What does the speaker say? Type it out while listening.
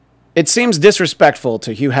It seems disrespectful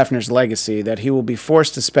to Hugh Hefner's legacy that he will be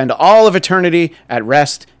forced to spend all of eternity at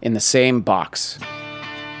rest in the same box.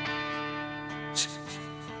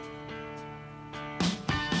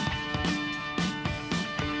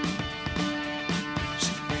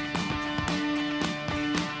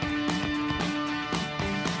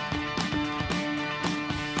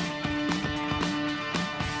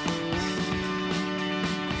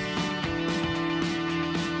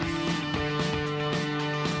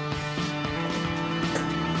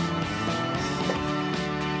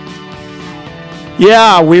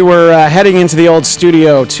 Yeah, we were heading into the old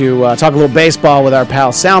studio to talk a little baseball with our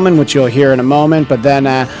pal Salman, which you'll hear in a moment. But then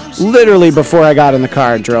literally before I got in the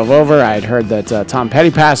car and drove over, I had heard that Tom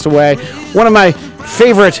Petty passed away. One of my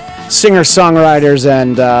favorite singer-songwriters,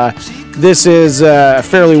 and this is a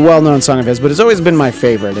fairly well-known song of his, but it's always been my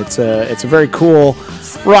favorite. It's a very cool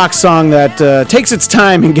rock song that takes its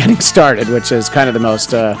time in getting started, which is kind of the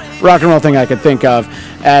most rock and roll thing I could think of.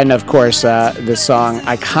 And of course, this song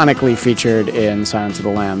iconically featured in Silence of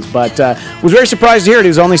the Lambs. But was very surprised to hear it. He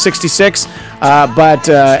was only 66. But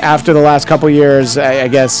after the last couple years, I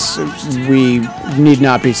guess we need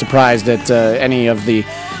not be surprised at any of the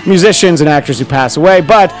musicians and actors who pass away.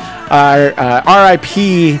 But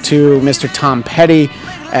R.I.P. to Mr. Tom Petty.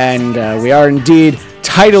 And we are indeed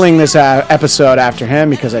titling this episode after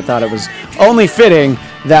him because I thought it was only fitting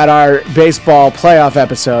that our baseball playoff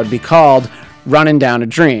episode be called Runnin' Down a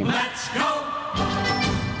Dream. Let's go,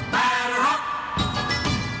 batter up.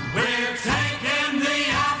 We're taking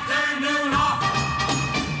the afternoon off.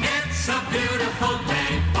 It's a beautiful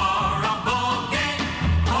day for a ball game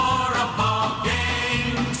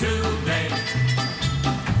today.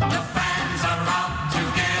 The fans are out to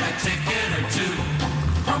get a ticket or two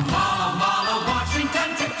from Walla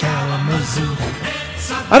Washington to Kalamazoo.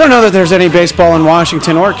 I don't know that there's any baseball in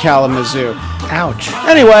Washington or Kalamazoo. Ouch.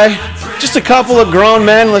 Anyway, just a couple of grown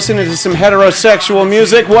men listening to some heterosexual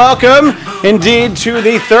music. Welcome, indeed, to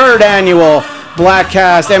the third annual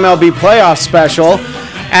Bladtcast MLB Playoffs special.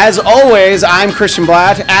 As always, I'm Christian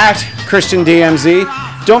Blatt at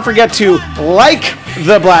ChristianDMZ. Don't forget to like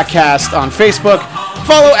the Bladtcast on Facebook,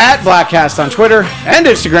 follow at Bladtcast on Twitter and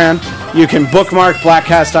Instagram. You can bookmark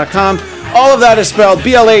bladtcast.com. All of that is spelled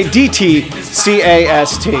Bladtcast.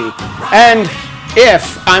 And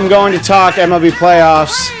if I'm going to talk MLB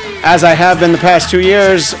playoffs, as I have been the past 2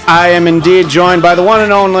 years, I am indeed joined by the one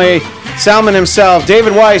and only Salman himself,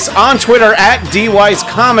 David Weiss, on Twitter at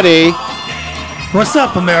DWeissComedy. What's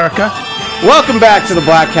up, America? Welcome back to the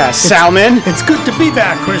Bladtcast, Salman. It's good to be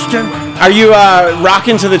back, Christian. Are you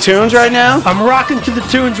rocking to the tunes right now? I'm rocking to the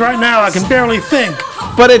tunes right now. I can barely think.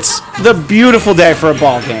 But it's the beautiful day for a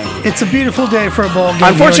ball game. It's a beautiful day for a ball game.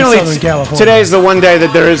 Unfortunately, here in Southern California. Today is the one day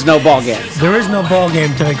that there is no ball game. There is no ball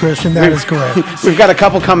game today, Christian. That is correct. We've got a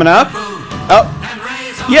couple coming up. Oh,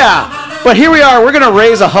 yeah. But here we are. We're going to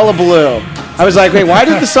raise a hullabaloo. I was like, wait, why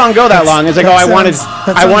did the song go that long? It's like, I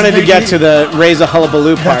wanted to get to the raise a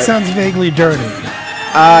hullabaloo part. That sounds vaguely dirty.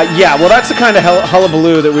 Yeah, well, that's the kind of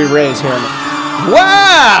hullabaloo that we raise here.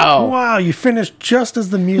 Wow! Wow, you finished just as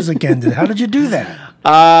the music ended. How did you do that?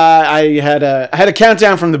 I had a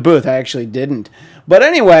countdown from the booth. I actually didn't. But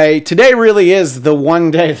anyway, today really is the one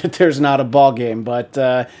day that there's not a ball game. But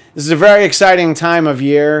this is a very exciting time of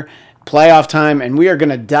year, playoff time, and we are going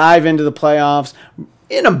to dive into the playoffs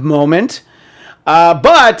in a moment.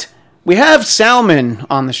 But we have Salman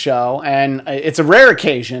on the show, and it's a rare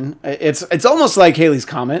occasion. It's almost like Halley's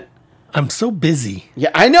Comet. I'm so busy. Yeah,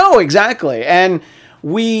 I know, exactly. And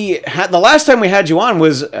the last time we had you on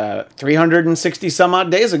was 360 some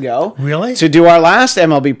odd days ago. Really? To do our last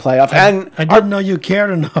MLB playoff. I didn't know you cared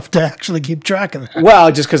enough to actually keep track of that.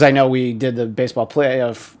 Well, just because I know we did the baseball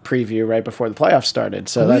playoff preview right before the playoffs started.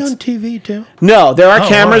 So Are we on TV too? No, there are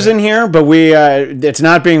cameras in here, but it's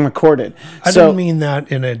not being recorded. I didn't mean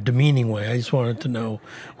that in a demeaning way. I just wanted to know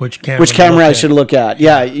which camera I should look at.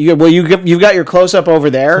 Yeah, you've got your close up over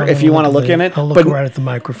there so if you want to look in it. I'll look right at the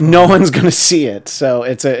microphone. No one's going to see it, so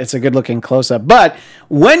it's a good looking close up. But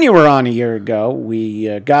when you were on a year ago,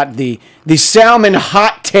 we got the Salman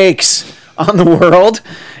hot takes on the world,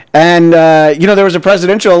 and there was a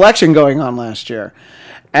presidential election going on last year,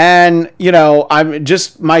 and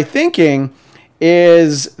my thinking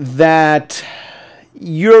is that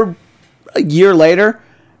you're a year later.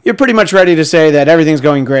 You're pretty much ready to say that everything's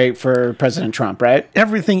going great for President Trump, right?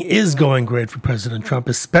 Everything is going great for President Trump,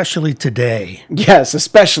 especially today. Yes,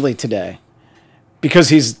 especially today. Because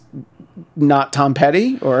he's not Tom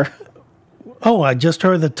Petty, or? Oh, I just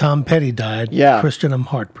heard that Tom Petty died. Yeah. Christian, I'm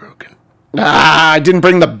heartbroken. I didn't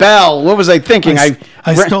bring the bell. What was I thinking?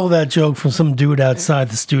 I stole that joke from some dude outside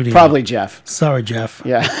the studio. Probably Jeff. Sorry, Jeff.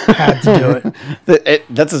 Yeah. Had to do it.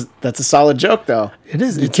 That's a solid joke, though. It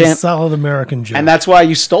is. It's a solid American joke. And that's why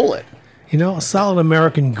you stole it. You know, a solid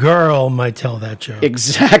American girl might tell that joke.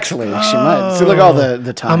 Exactly. She might. See, look at all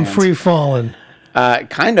the time. I'm free falling.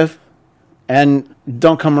 Kind of. And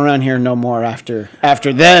don't come around here no more after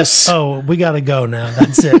this. Oh, we got to go now.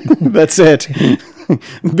 That's it. That's it.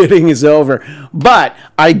 Bidding is over. But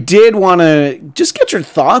I did want to just get your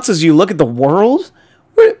thoughts as you look at the world.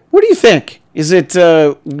 What do you think? Is it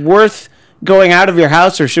worth going out of your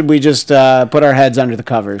house, or should we just put our heads under the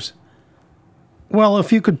covers? Well,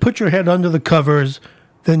 if you could put your head under the covers,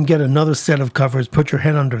 then get another set of covers, put your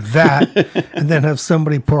head under that, and then have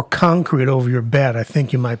somebody pour concrete over your bed, I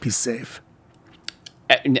think you might be safe.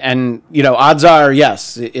 And you know, odds are,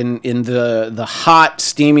 yes, in the hot,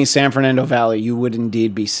 steamy San Fernando Valley, you would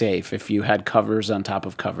indeed be safe if you had covers on top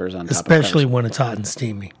of covers on top of covers. Especially when it's hot and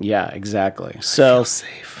steamy. Yeah, exactly. So I feel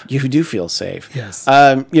safe. You do feel safe. Yes.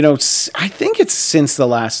 You know, I think it's since the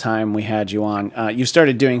last time we had you on, you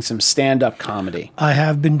started doing some stand-up comedy. I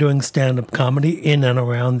have been doing stand-up comedy in and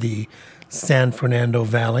around the San Fernando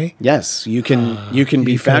Valley. Yes, you can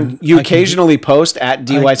be found. You occasionally post at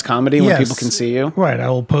D-Wise Comedy when people can see you. Right. I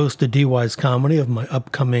will post a D-Wise Comedy of my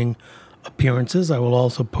upcoming appearances. I will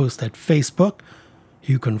also post at Facebook.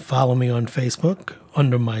 You can follow me on Facebook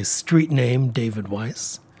under my street name, David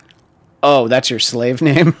Weiss. Oh, that's your slave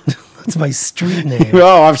name? That's my street name.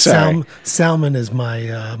 Oh, I'm sorry. Salman is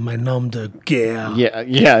my my nom de guerre.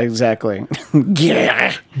 Yeah, exactly.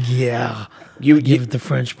 Yeah. Yeah. You give the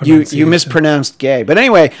French pronunciation. You mispronounced gay, but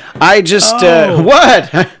anyway, I just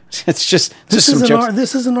what? It's just this some jokes.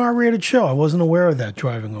 This is an R-rated show. I wasn't aware of that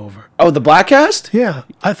driving over. Oh, the Bladtcast? Yeah,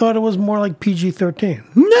 I thought it was more like PG-13.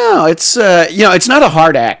 No, it's it's not a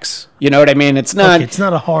hard X. You know what I mean? It's not. Okay, it's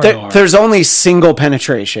not a hard R. There's only single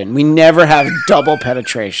penetration. We never have double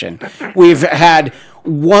penetration. We've had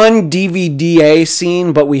one DVD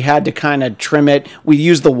scene, but we had to kind of trim it. We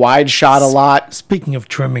use the wide shot a lot. Speaking of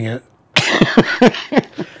trimming it.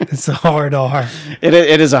 It's a hard R. It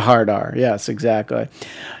is a hard R. Yes, exactly.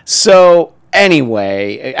 So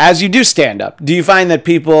anyway, as you do stand up, do you find that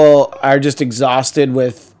people are just exhausted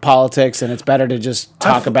with politics and it's better to just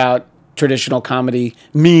talk about traditional comedy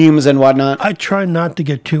memes and whatnot? I try not to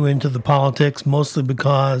get too into the politics, mostly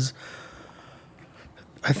because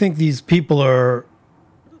I think these people are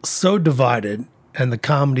so divided and the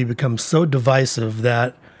comedy becomes so divisive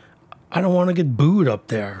that I don't want to get booed up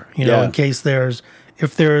there, in case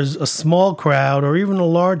if there's a small crowd or even a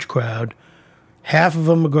large crowd, half of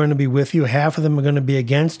them are going to be with you, half of them are going to be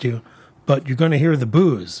against you, but you're going to hear the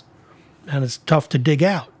boos, and it's tough to dig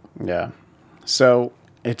out. Yeah. So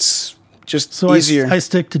it's just easier. I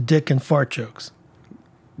stick to dick and fart jokes.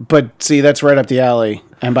 But see, that's right up the alley.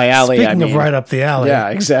 And by alley, I mean... Speaking of right up the alley. Yeah,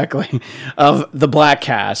 exactly. Of the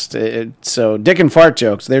Bladtcast. So dick and fart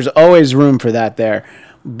jokes, there's always room for that there.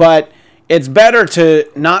 But it's better to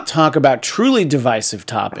not talk about truly divisive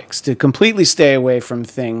topics, to completely stay away from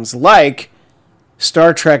things like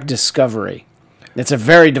Star Trek Discovery. It's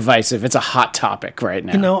it's a hot topic right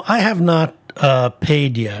now. I have not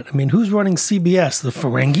paid yet. I mean, who's running CBS? The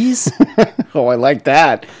Ferengis? Oh, I like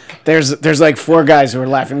that. There's like 4 guys who are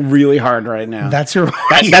laughing really hard right now. That's your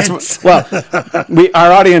audience.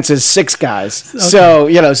 Our audience is 6 guys.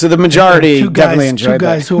 Okay. So the majority definitely enjoyed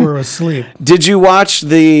that. 2 guys who were asleep. Did you watch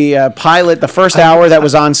the pilot, the first hour that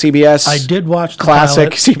was on CBS? I did watch the Classic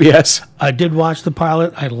pilot. CBS. I did watch the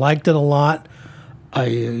pilot. I liked it a lot.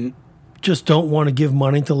 I just don't want to give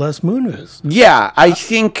money to Les Moonves. Yeah, I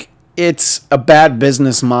think it's a bad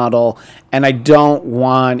business model, and I don't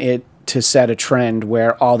want it to set a trend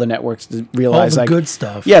where all the networks realize all the good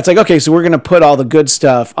stuff. Yeah, it's like, okay, so we're going to put all the good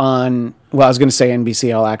stuff on, well, I was going to say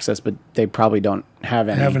NBC All Access, but they probably don't have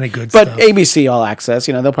any good stuff. But ABC All Access,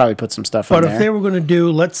 they'll probably put some stuff on there. But if they were going to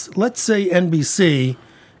do, let's say NBC,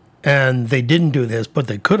 and they didn't do this, but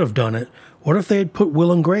they could have done it, what if they had put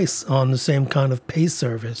Will and Grace on the same kind of pay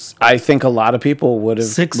service? I think a lot of people would have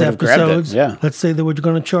 6 episodes. Yeah. Let's say they were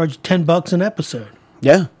going to charge $10 an episode.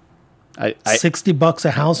 Yeah. $60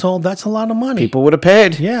 a household, that's a lot of money. People would have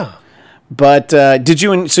paid. Yeah. But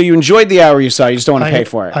so you enjoyed the hour you saw, you just don't want to pay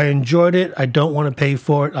for it? I enjoyed it. I don't want to pay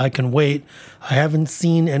for it. I can wait. I haven't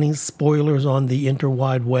seen any spoilers on the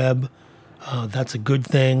interwide web. That's a good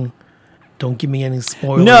thing. Don't give me any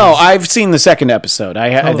spoilers. No, I've seen the second episode.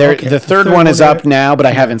 Okay. The third one is up now, but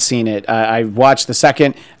I haven't seen it. I watched the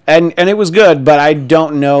second, and it was good, but I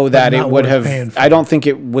don't know that it would have... I don't think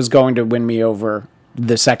it was going to win me over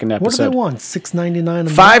the second What do episode. they want? $6.99 a month?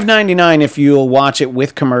 $5.99 if you'll watch it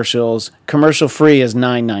with commercials. Commercial free is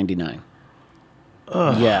 $9.99.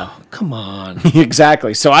 Yeah, Come on.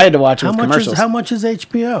 exactly. So I had to watch it with commercials. How much is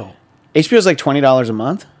HBO? HBO is like $20 a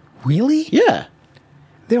month. Really? Yeah.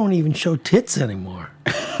 They don't even show tits anymore.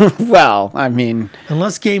 Well, I mean,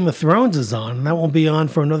 Unless Game of Thrones is on, and that won't be on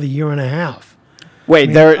for another year and a half. wait,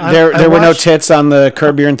 mean, there I were no watched- tits on the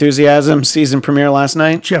Curb Your Enthusiasm season premiere last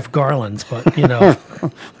night. Jeff Garland's, but you know,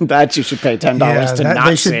 That you should pay $10 to that- not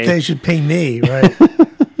they see. should pay me, right?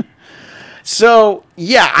 So,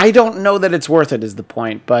 yeah, I don't know that it's worth it is the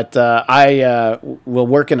point, but I will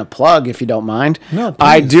work in a plug if you don't mind. No,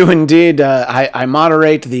 I please. do indeed. I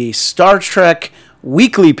moderate the Star Trek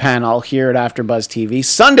weekly panel here at AfterBuzz TV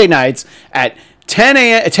Sunday nights at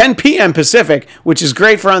 10 p.m. Pacific, which is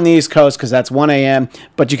great for on the East Coast because that's 1 a.m.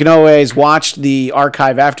 But you can always watch the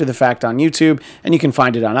archive after the fact on YouTube, and you can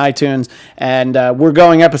find it on iTunes. And we're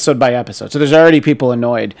going episode by episode. So there's already people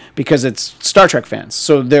annoyed because it's Star Trek fans.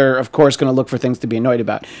 So they're, of course, going to look for things to be annoyed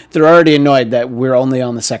about. They're already annoyed that we're only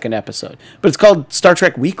on the second episode. But it's called Star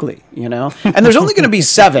Trek Weekly, you know? And there's only going to be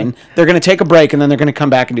 7. They're going to take a break, and then they're going to come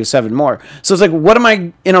back and do 7 more. So it's like, what am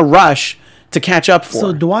I in a rush to catch up for?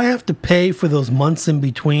 So do I have to pay for those months in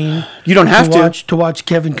between? You don't have to. to watch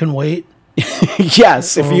Kevin Can Wait.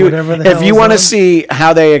 Yes, if Or you whatever the if hell you is want to on. see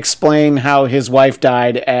how they explain how his wife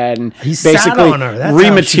died and He sat basically on her. That's how she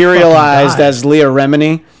rematerialized fucking died. as Leah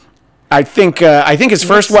Remini. I think his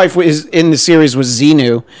first wife was in the series was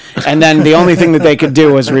Xenu, and then the only thing that they could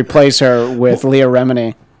do was replace her with Leah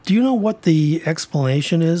Remini. Do you know what the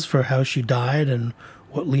explanation is for how she died and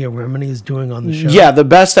what Leah Remini is doing on the show? Yeah, the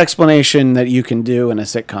best explanation that you can do in a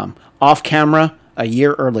sitcom, off camera a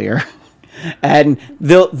year earlier. And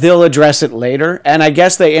they'll address it later. And I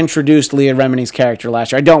guess they introduced Leah Remini's character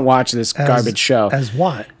last year. I don't watch this garbage show. As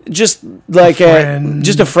what? Just like friend.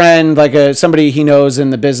 just a friend, like somebody he knows in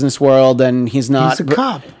the business world, and he's not. He's a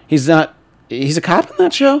cop. He's not. He's a cop in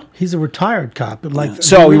that show. He's a retired cop. But like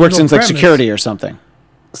So the he works in original like premise- security or something.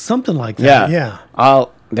 Something like Yeah. that. Yeah.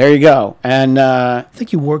 There you go. And I think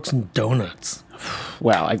he works in donuts.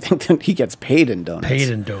 well, I think that he gets paid in donuts. Paid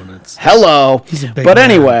in donuts. Hello. He's a big But man.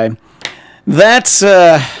 anyway, that's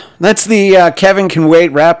the Kevin Can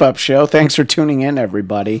Wait wrap-up show. Thanks for tuning in,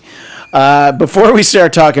 everybody. Before we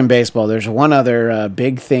start talking baseball, there's one other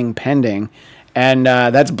big thing pending, and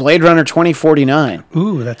that's Blade Runner 2049.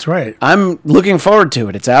 Ooh, that's right. I'm looking forward to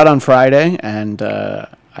it. It's out on Friday, and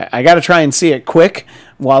I got to try and see it quick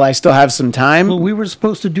while I still have some time. Well, we were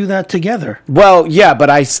supposed to do that together. Well, yeah, but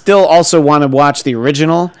I still also want to watch the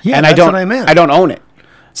original, Yeah, and that's I don't. what I meant. I don't own it,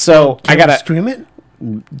 so I Can we gotta stream it.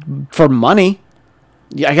 for money.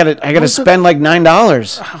 Yeah, I gotta What's it- spend like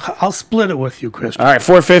 $9. I'll split it with you, Chris. All right,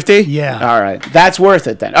 $4.50. Yeah. All right, that's worth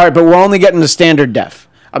it then. All right, but we're only getting the standard def.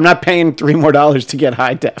 I'm not paying $3 more to get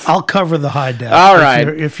high def. I'll cover the high def. All right.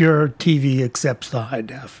 If your TV accepts the high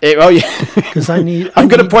def. Oh yeah, Because I need. I'm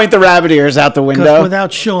gonna point the rabbit ears out the Because window.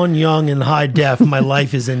 without Sean Young in high def, my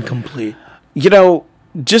life is incomplete. You know,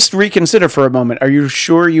 just reconsider for a moment. Are you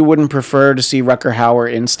sure you wouldn't prefer to see Rucker Hauer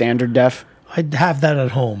in standard def? I'd have that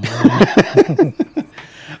at home.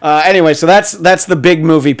 Anyway, so that's the big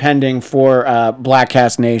movie pending for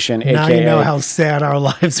Bladtcast Nation, Now aka. you know how sad our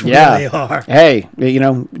lives Yeah. really are. Hey, you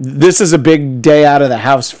know, this is a big day out of the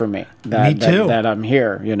house for me. Me too. That I'm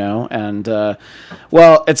here, you know, and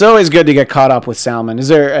well, it's always good to get caught up with Salman. Is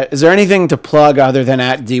there anything to plug other than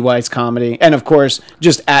at D Weiss Comedy, and of course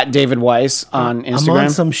just at David Weiss on Instagram? I'm on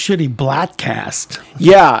some shitty Bladtcast.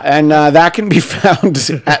 Yeah, and that can be found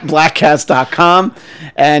at bladtcast.com,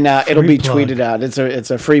 and it'll be plug. tweeted out. It's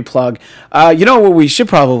a free plug. You know what we should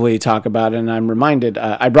probably talk about, and I'm reminded,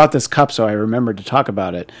 I brought this cup so I remembered to talk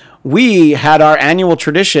about it. We had our annual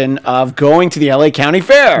tradition of going to the LA County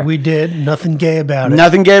Fair. We did. Nothing gay about it.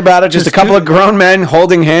 Nothing gay about it, just a Just couple good. of grown men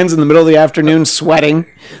holding hands in the middle of the afternoon, sweating.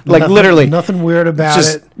 Like Nothing- literally. Nothing weird about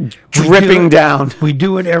just it. We dripping do it- down. We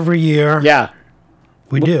do it every year. Yeah.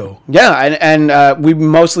 We do. Yeah, and we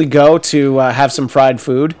mostly go to have some fried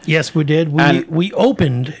food. Yes, we did. And- We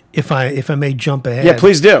opened, if I may jump ahead. Yeah,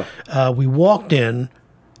 please do. We walked in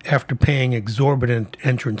after paying exorbitant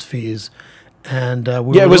entrance fees, and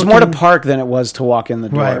we Yeah, were it was more to looking- park than it was to walk in the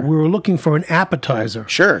door. Right, we were looking for an appetizer.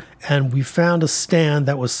 Sure. And we found a stand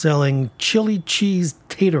that was selling chili cheese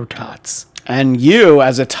tater tots. And you,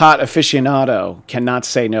 as a tot aficionado, cannot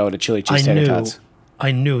say no to chili cheese tater tots.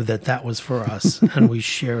 I knew that was for us, and we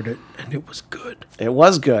shared it, and it was good. It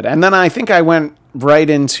was good. And then I think I went right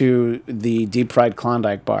into the deep fried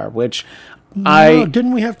Klondike bar, which No,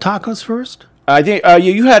 didn't we have tacos first? I think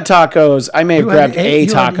you had tacos. I may have grabbed a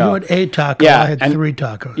taco. You had a taco. Yeah, I had and- 3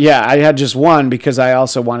 tacos. Yeah, I had just one because I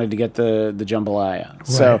also wanted to get the jambalaya.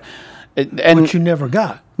 So, and Which you never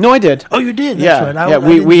got. no, I did. Oh, you did? That's Yeah, right. yeah. I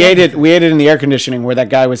We didn't ate get it. We ate it in the air conditioning where that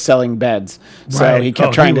guy was selling beds. So Right. he kept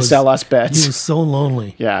Oh, trying to was- sell us beds. He was so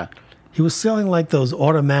lonely. Yeah. He was selling like those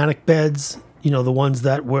automatic beds, the ones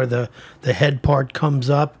that where the head part comes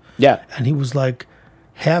up. Yeah. And he was like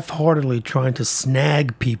half-heartedly trying to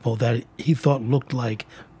snag people that he thought looked like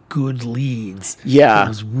good leads. Yeah. It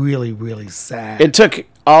was really, really sad. It took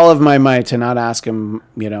all of my might to not ask him,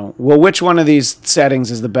 well, which one of these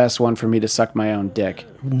settings is the best one for me to suck my own dick?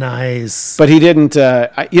 Nice. But he didn't,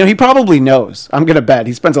 he probably knows. I'm going to bet.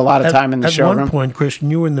 He spends a lot of time in the At showroom. one point,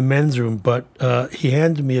 Christian, you were in the men's room, but he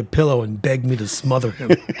handed me a pillow and begged me to smother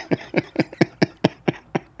him.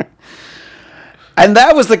 And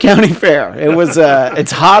that was the county fair. It was,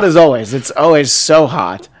 it's hot as always. It's always so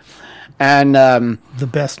hot. And The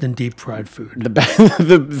best in deep fried food.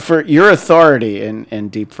 for your authority in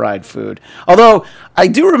deep fried food. Although I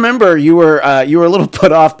do remember you were a little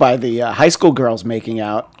put off by the high school girls making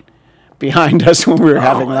out behind us when we were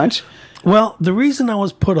having lunch. Well, the reason I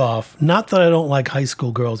was put off, not that I don't like high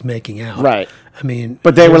school girls making out. Right. I mean,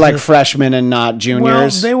 But they were there's like this- freshmen and not Well,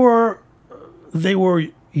 juniors. they were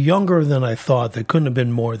younger than I thought. They couldn't have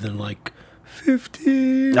been more than like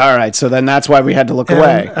 15. All right, so then that's why we had to look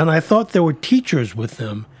away. And I thought there were teachers with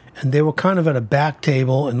them, and they were kind of at a back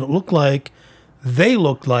table, and it looked like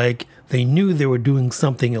they knew they were doing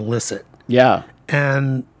something illicit. Yeah.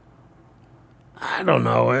 And I don't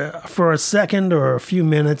know, for a second or a few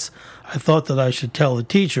minutes, I thought that I should tell the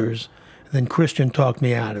teachers. And then Christian talked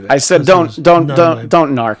me out of it. I said, 'cause it don't was none of my-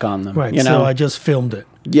 don't narc on them. Right, You so know. I just filmed it,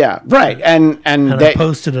 Yeah. Right. And and they, I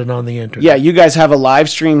posted it on the internet. yeah, you guys have a live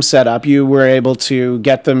stream set up. You were able to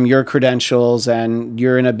get them your credentials, and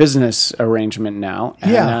you're in a business arrangement now.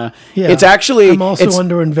 And, Yeah. It's actually I'm also it's,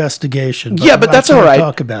 under investigation. yeah, but I that's can't all right.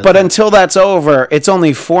 Talk about but that. until that's over, it's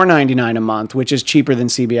only $4.99 a month, which is cheaper than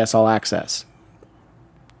CBS All Access.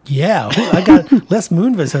 Yeah, I got Les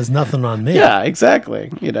Moonves has nothing on me. Yeah,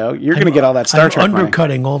 exactly. You're going to get all that Star I'm Trek money.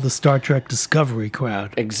 undercutting all the Star Trek Discovery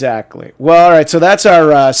crowd. Exactly. Well, all right. So that's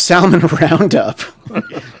our Salman roundup.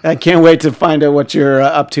 I can't wait to find out what you're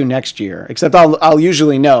up to next year. Except I'll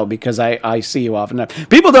usually know because I see you often enough.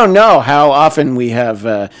 People don't know how often we have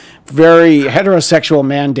very heterosexual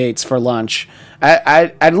mandates for lunch.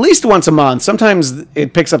 At least once a month. Sometimes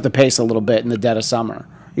it picks up the pace a little bit in the dead of summer.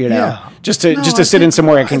 Yeah, just to No, sit I in think- some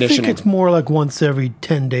more air I conditioning. think it's more like once every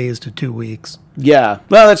 10 days to 2 weeks. Yeah.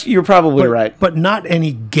 Well, you're probably right. But not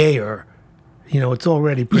any gayer. It's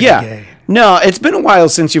already pretty Yeah. gay. No, it's been a while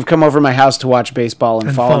since you've come over to my house to watch baseball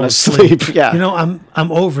and fallen fall asleep. Yeah.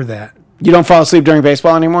 I'm over that. You don't fall asleep during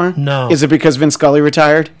baseball anymore? No. Is it because Vince Scully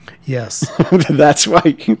retired? Yes. That's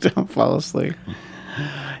why you don't fall asleep.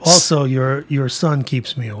 Also, your son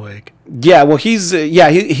keeps me awake. Yeah, well, he's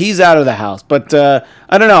out of the house, but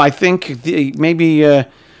I don't know. I think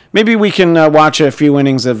maybe we can watch a few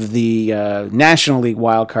innings of the National League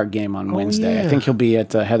wild card game on Wednesday. I yeah. think he'll be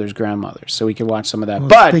at Heather's grandmother's, so we can watch some of that. Well,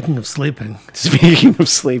 but speaking of sleeping, speaking of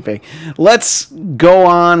sleeping, let's go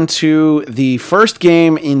on to the first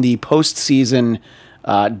game in the postseason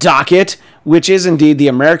docket, which is indeed the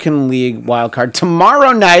American League wild card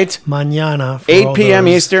tomorrow night. mañana, for 8 all p.m.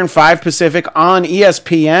 those- Eastern, 5 Pacific on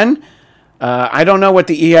ESPN. I don't know what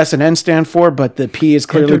the ES and N stand for, but the P is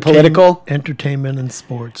clearly political. Entertainment and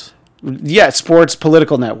sports. Yeah, Sports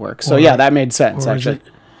Political Network. So, Or- yeah, that made sense, Or actually.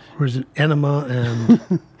 is it enema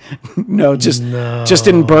and No, just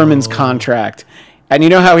in Berman's contract. And you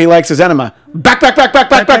know how he likes his enema. Back.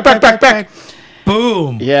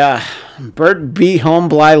 boom? Yeah. Bert B.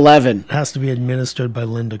 Holmblye Levin. Has to be administered by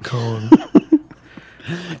Linda Cohn.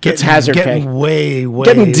 It's hazard pay. Getting way Deep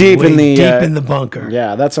way in the deep in the bunker.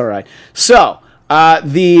 Yeah, that's all right. So,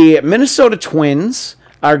 the Minnesota Twins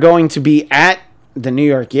are going to be at the New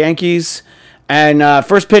York Yankees. And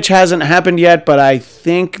first pitch hasn't happened yet, but I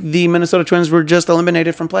think the Minnesota Twins were just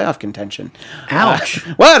eliminated from playoff contention. Ouch.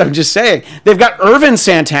 What? I'm just saying. They've got Irvin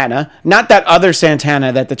Santana, not that other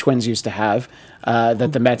Santana that the Twins used to have,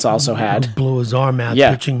 that the Mets also had. Blew his arm out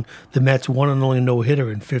Yeah. pitching the Mets' one and only no-hitter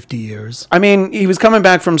in 50 years. I mean, he was coming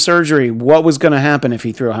back from surgery. What was going to happen if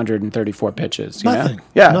he threw 134 pitches? You know? Nothing.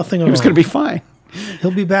 Yeah. Nothing at He was all. going to be fine.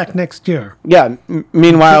 He'll be back next year. Yeah.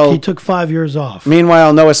 Meanwhile, He took 5 years off. Noah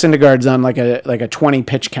Syndergaard's on like a 20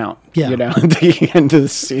 pitch count. Yeah. You know, at the end of the They'll,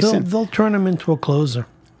 season. they'll turn him into a closer.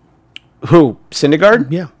 Who?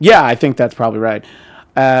 Syndergaard? Yeah. Yeah, I think that's probably right.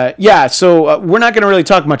 So we're not going to really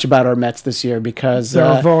talk much about our Mets this year because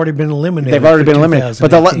They've already been eliminated. they've already been eliminated. But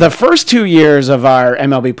 2018. the first 2 years of our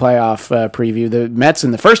MLB playoff preview, the Mets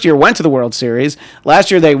in the first year went to the World Series.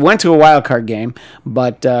 Last year they went to a wild card game,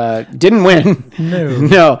 but didn't win. No.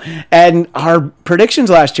 No. And our predictions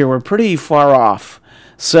last year were pretty far off.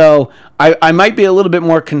 So I might be a little bit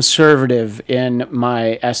more conservative in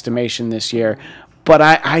my estimation this year. But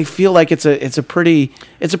I feel like it's a pretty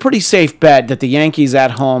safe bet that the Yankees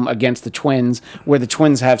at home against the Twins, where the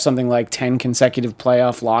Twins have something like 10 consecutive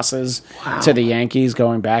playoff losses to the Yankees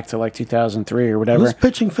going back to like 2003 or whatever. Who's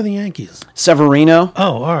pitching for the Yankees? Severino.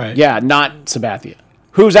 Oh, all right. Yeah, not Sabathia,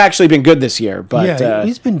 who's actually been good this year. But Yeah,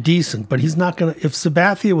 he's been decent, but he's not going to. If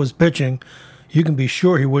Sabathia was pitching, you can be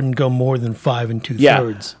sure he wouldn't go more than 5 2/3.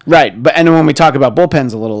 yeah, right. But and when we talk about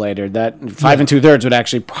bullpens a little later, that 5 2/3 would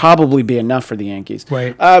actually probably be enough for the Yankees.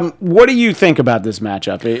 Right. What do you think about this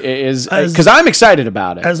matchup? Because I'm excited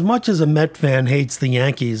about it. As much as a Met fan hates the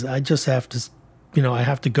Yankees, I just have to, I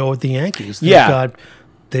have to go with the Yankees.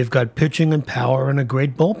 They've got pitching and power and a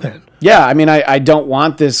great bullpen. Yeah, I mean, I don't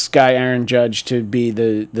want this guy Aaron Judge to be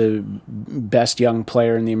the best young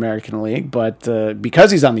player in the American League, but because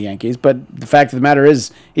he's on the Yankees. But the fact of the matter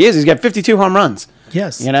is, he's got 52 home runs.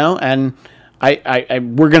 Yes, and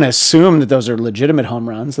we're going to assume that those are legitimate home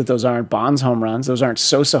runs, that those aren't Bonds home runs, those aren't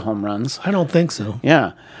Sosa home runs. I don't think so.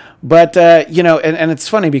 Yeah. But, and it's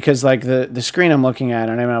funny because like the screen I'm looking at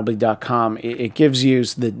on MLB.com, it gives you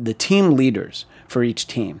the team leaders for each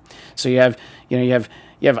team. So you have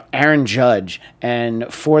Aaron Judge,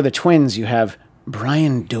 and for the Twins, you have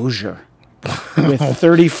Brian Dozier with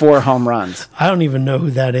 34 home runs. I don't even know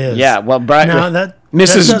who that is. Yeah, well, Brian, Now,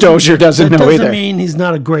 Mrs. Dozier doesn't know either. That doesn't mean he's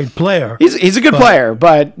not a great player. He's a good player,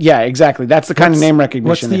 but yeah, exactly. That's the kind of name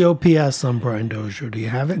recognition. What's the OPS on Brian Dozier? Do you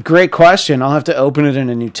have it? Great question. I'll have to open it in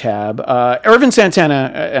a new tab. Irvin Santana,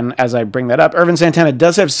 and as I bring that up, Irvin Santana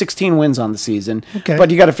does have 16 wins on the season. Okay. But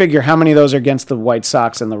you got to figure how many of those are against the White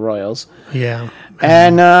Sox and the Royals. Yeah.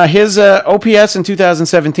 And his OPS in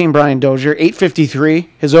 2017, Brian Dozier, 853.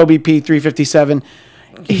 His OBP, 357.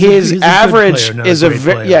 His average is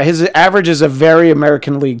his average is a very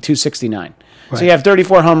American League 269. Right. So you have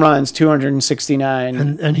 34 home runs,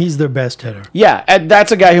 269. And he's their best hitter. Yeah, and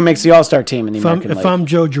that's a guy who makes the All-Star team in the American League. If I'm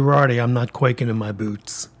Joe Girardi, I'm not quaking in my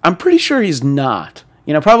boots. I'm pretty sure he's not.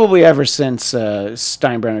 Probably ever since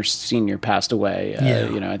Steinbrenner Sr. passed away.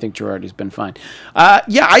 I think Girardi's been fine.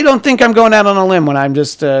 I don't think I'm going out on a limb when I'm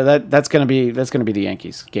just that's gonna be the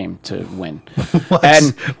Yankees game to win.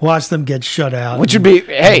 Watch them get shut out. Which would be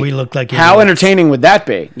we look like how idiots. entertaining would that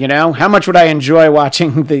be? How much would I enjoy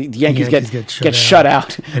watching the Yankees get shut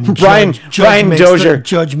out? And Brian Dozier.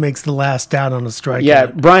 Judge makes the last out on a strikeout. Yeah,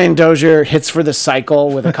 Brian Dozier hits for the cycle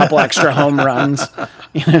with a couple extra home runs.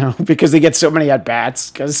 Because they get so many at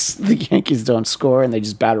bats because the Yankees don't score and they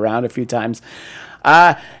just bat around a few times.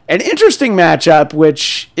 An interesting matchup,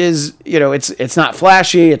 which is, it's not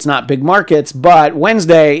flashy, it's not big markets, but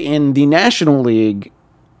Wednesday in the National League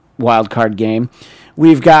wild card game,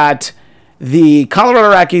 we've got the Colorado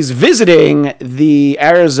Rockies visiting the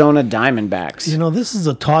Arizona Diamondbacks. This is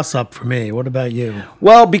a toss-up for me. What about you?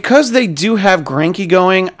 Well, because they do have Greinke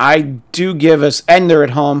going, I do give us, and they're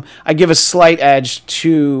at home, I give a slight edge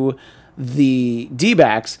to the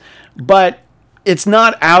D-backs, but it's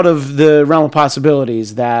not out of the realm of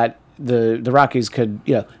possibilities that the Rockies could,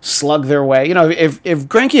 slug their way. If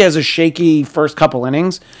Greinke has a shaky first couple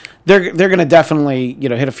innings, they're going to definitely,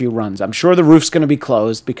 hit a few runs. I'm sure the roof's going to be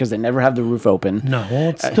closed because they never have the roof open. No, well,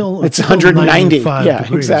 it's still it's 190. Yeah,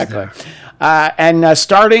 degrees exactly. there. And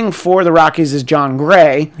starting for the Rockies is John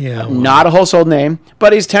Gray. Yeah, well. Not a household name,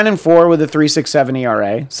 but he's 10-4 with a 3.67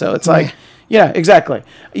 ERA. So it's like, yeah, exactly.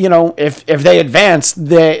 If they advance,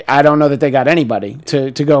 I don't know that they got anybody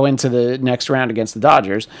to go into the next round against the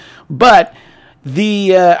Dodgers, but.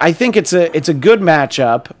 I think it's a good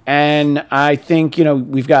matchup, and I think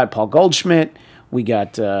we've got Paul Goldschmidt, we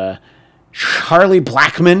got Charlie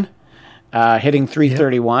Blackmon hitting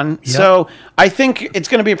 331. Yep. So I think it's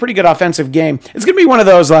going to be a pretty good offensive game. It's going to be one of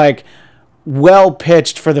those well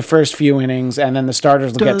pitched for the first few innings, and then the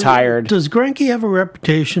starters will get tired. Does Greinke have a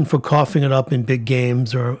reputation for coughing it up in big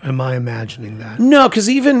games, or am I imagining that? No, because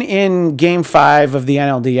even in Game 5 of the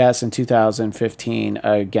NLDS in 2015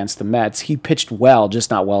 against the Mets, he pitched well, just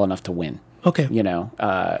not well enough to win. Okay.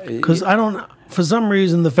 Because I don't, for some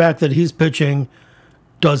reason, the fact that he's pitching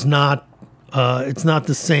does not, it's not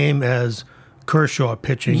the same as Kershaw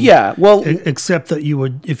pitching. Yeah, well. Except that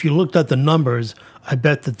if you looked at the numbers, I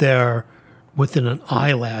bet that they're within an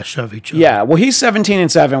eyelash of each other. Yeah, well, he's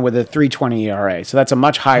 17-7 with a 3.20 ERA, so that's a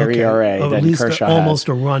much higher ERA than at least Kershaw almost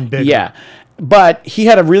has. a run bigger. Yeah, But he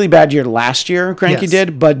had a really bad year last year, Greinke Yes.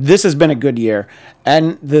 did, but this has been a good year.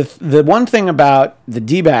 And the one thing about the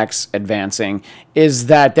D-backs advancing is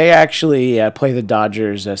that they actually play the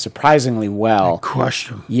Dodgers surprisingly well. Crushed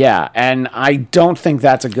him. Yeah, and I don't think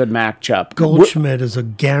that's a good matchup. Goldschmidt is a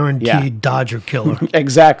guaranteed Dodger killer.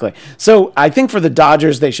 Exactly. So I think for the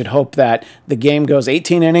Dodgers, they should hope that the game goes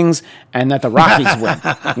 18 innings and that the Rockies win.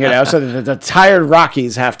 So that the tired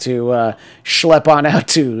Rockies have to schlep on out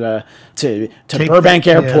to Burbank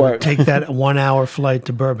Airport. Take that 1 hour flight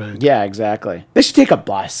to Burbank. Yeah, exactly. They should take a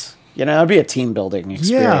bus. It'd be a team building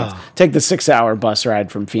experience. Yeah. Take the 6-hour bus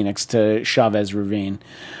ride from Phoenix to Chavez Ravine.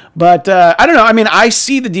 But I don't know. I mean, I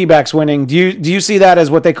see the D-backs winning. Do you see that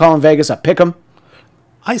as what they call in Vegas a pick'em?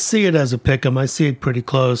 I see it as a pick 'em. I see it pretty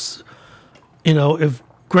close. If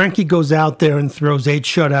Greinke goes out there and throws 8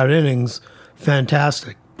 shutout innings,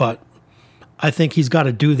 fantastic. But I think he's got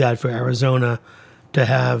to do that for Arizona to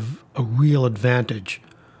have a real advantage.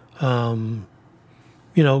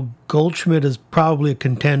 Goldschmidt is probably a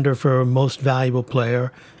contender for most valuable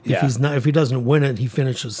player. If he doesn't win it, he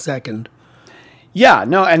finishes second. Yeah,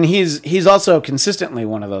 no, and he's also consistently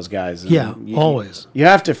one of those guys. Yeah, always. You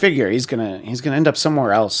have to figure he's gonna end up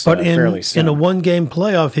somewhere else. But fairly soon. in a 1-game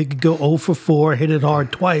playoff, he could go 0 for 4, hit it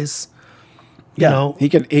hard twice. He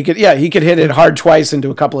could hit it hard twice into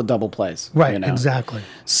a couple of double plays. Right, exactly.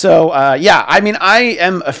 So I mean, I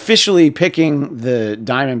am officially picking the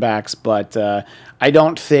Diamondbacks, but I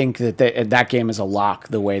don't think that game is a lock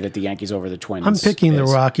the way that the Yankees over the Twins. I'm picking the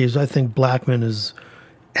is. Rockies. I think Blackman is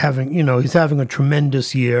he's having a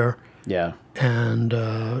tremendous year. Yeah. And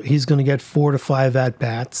he's going to get 4 to 5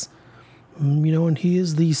 at-bats. And he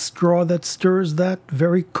is the straw that stirs that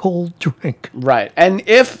very cold drink. Right. And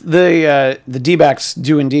if the D-backs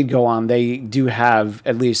do indeed go on, they do have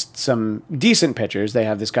at least some decent pitchers. They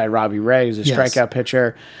have this guy, Robbie Ray, who's a strikeout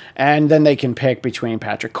pitcher. And then they can pick between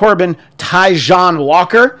Patrick Corbin, Tyjon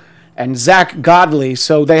Walker, and Zach Godley.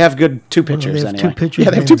 So they have good 2 pitchers they have anyway. 2 pitchers.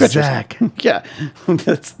 Yeah, they have 2 pitchers. Zach. Yeah.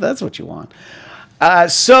 That's what you want.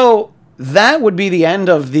 So that would be the end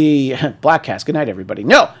of the Bladtcast. Good night, everybody.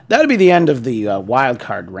 No, that would be the end of the wild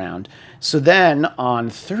card round. So then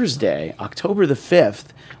on Thursday, October the 5th,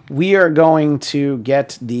 we are going to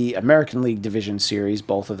get the American League Division Series,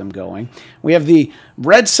 both of them going. We have the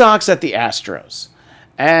Red Sox at the Astros.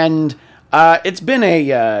 And it's been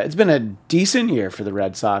a decent year for the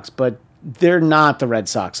Red Sox, but they're not the Red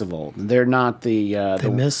Sox of old. They're not the They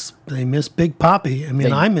miss Big Papi. I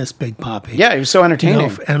mean, I miss Big Papi. Yeah, he was so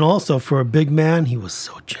entertaining. And also for a big man, he was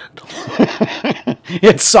so gentle.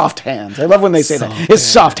 It's soft hands. I love when they say that. It's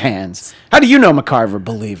soft hands. How do you know, McCarver?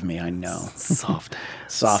 Believe me, I know. Soft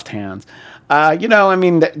hands. Soft hands. I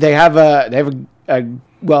mean, they have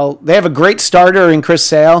a great starter in Chris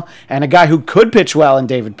Sale and a guy who could pitch well in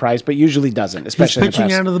David Price, but usually doesn't, especially He's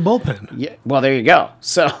pitching out of the bullpen. Yeah, well, there you go.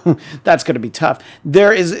 So that's going to be tough.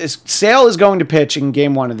 Sale is going to pitch in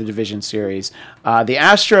Game 1 of the Division Series. The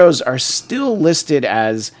Astros are still listed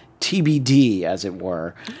as TBD, as it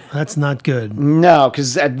were. That's not good. No,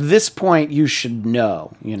 because at this point you should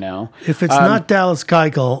know. If it's not Dallas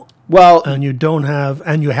Keuchel, well, and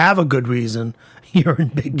you have a good reason, you're in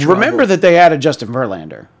big trouble. Remember that they added Justin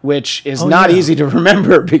Verlander, which is not easy to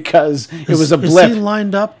remember because it was a blip. Is he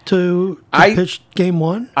lined up to pitch Game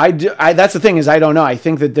 1? That's the thing is I don't know. I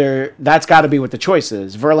think that that's got to be what the choice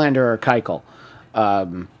is, Verlander or Keuchel,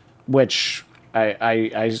 which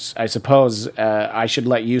I suppose I should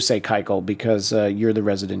let you say Keuchel because you're the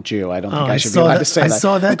resident Jew. I don't think I should be allowed to say that. I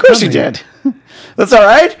saw that. Of course coming. you did. That's all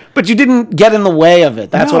right, but you didn't get in the way of it.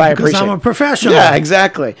 That's what I appreciate. Because I'm a professional. Yeah,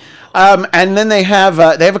 exactly. And then they have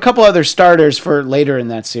a couple other starters for later in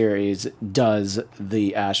that series. Does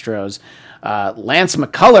the Astros? Lance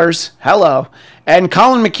McCullers, hello, and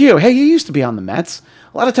Colin McHugh. Hey, he used to be on the Mets.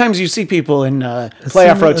 A lot of times you see people in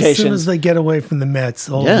playoff rotations. As soon as they get away from the Mets,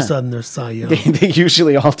 all of a sudden they're Cy Young. They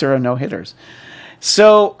usually alter a no-hitters.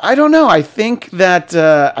 So I don't know. I think that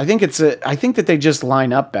they just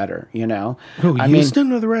line up better. Who,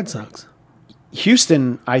 Houston or the Red Sox?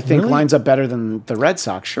 Houston, I think, lines up better than the Red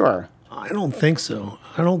Sox. Sure. I don't think so.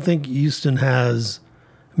 I don't think Houston has.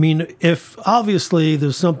 I mean, if obviously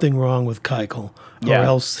there's something wrong with Keuchel, or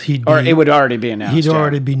else it would already be announced. He'd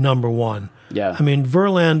already be number 1. Yeah. I mean,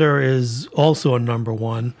 Verlander is also a number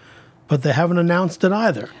 1, but they haven't announced it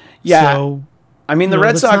either. Yeah. So, I mean, the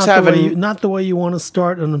Red Sox have not the way you want to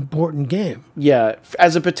start an important game. Yeah,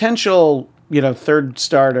 as a potential, third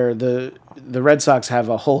starter, the Red Sox have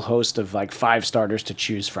a whole host of like 5 starters to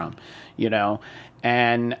choose from,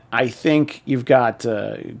 And I think you've got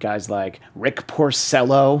guys like Rick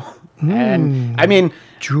Porcello. And I mean,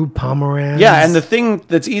 Drew Pomeranz. yeah, and the thing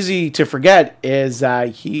that's easy to forget is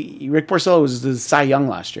Rick Porcello was the Cy Young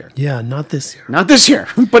last year. Yeah, not this year. Not this year,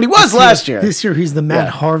 but he was last year. This year he's the Matt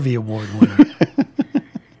Harvey Award winner.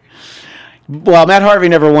 Well, Matt Harvey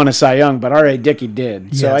never won a Cy Young, but R.A. Dickey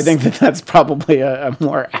did. So Yes. I think that's probably a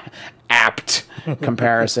more apt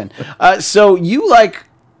comparison. So you like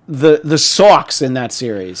the Sox in that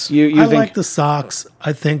series? You I think like the Sox.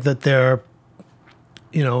 I think that they're,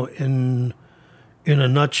 in a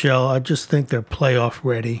nutshell, I just think they're playoff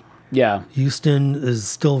ready. Yeah, Houston is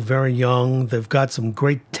still very young. They've got some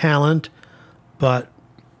great talent, but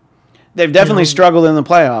they've definitely struggled in the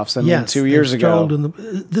playoffs. I mean, yes, 2 years they've ago. struggled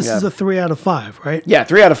this is a 3 out of 5, right? Yeah,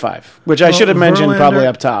 3 out of 5, which I should have mentioned Verlander, probably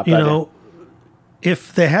up top.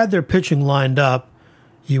 If they had their pitching lined up,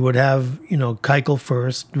 you would have, Keuchel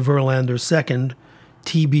first, Verlander second,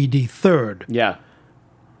 TBD third, yeah.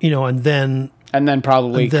 And then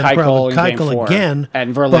Probably and then Keuchel probably in Game Keuchel 4, again,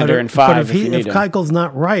 and Verlander in 5 But if you need him. Keuchel's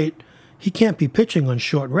not right, he can't be pitching on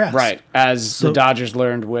short rest. Right, as the Dodgers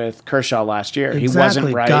learned with Kershaw last year. Exactly. He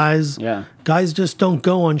wasn't right. Guys just don't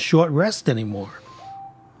go on short rest anymore.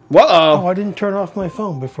 Whoa. Oh, I didn't turn off my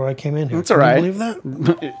phone before I came in here. That's all right. Can you believe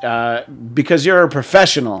that? Because you're a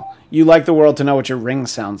professional. You like the world to know what your ring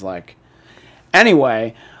sounds like.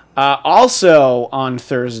 Anyway, also on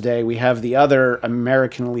Thursday, we have the other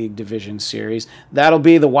American League Division Series. That'll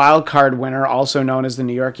be the wild card winner, also known as the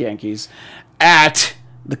New York Yankees, at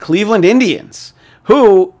the Cleveland Indians,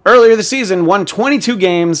 who earlier this season won 22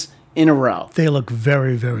 games in a row. They look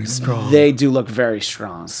very, very strong. They do look very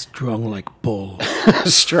strong. Strong like bull.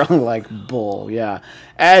 Strong like bull, yeah.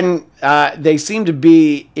 And they seem to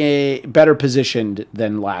be better positioned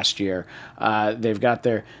than last year. They've got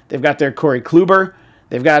their Corey Kluber.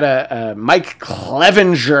 They've got a Mike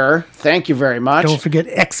Clevenger. Thank you very much. Don't forget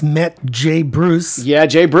ex-Met Jay Bruce. Yeah,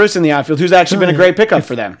 Jay Bruce in the outfield, who's actually been a great pickup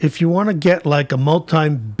for them. If you want to get like a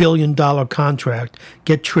multi-billion-dollar contract,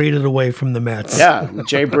 get traded away from the Mets. Yeah,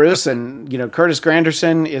 Jay Bruce and Curtis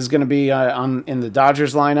Granderson is going to be in the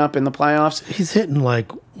Dodgers lineup in the playoffs. He's hitting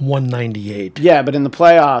like 198. Yeah, but in the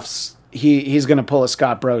playoffs, he's going to pull a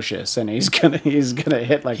Scott Brocious and he's gonna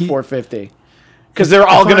hit like 450 because they're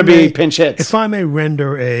all going to be pinch hits. If I may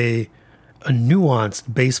render a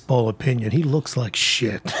nuanced baseball opinion, he looks like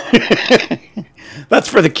shit. That's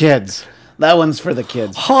for the kids. That one's for the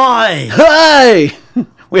kids. Hi. Hey!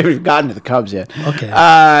 We haven't gotten to the Cubs yet. Okay.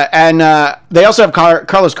 And they also have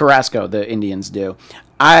Carlos Carrasco, the Indians do.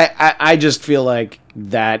 I just feel like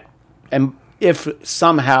that, and if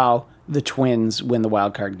somehow the Twins win the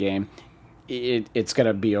wild card game, it's going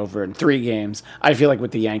to be over in 3 games. I feel like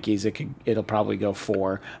with the Yankees, it'll probably go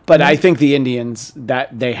 4. But I think the Indians,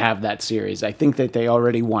 that they have that series. I think that they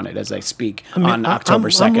already won it as I speak on October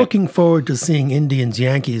 2nd. I'm looking forward to seeing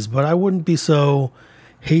Indians-Yankees, but I wouldn't be so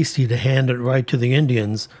hasty to hand it right to the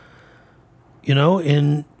Indians.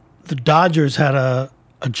 The Dodgers had a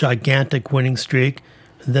gigantic winning streak,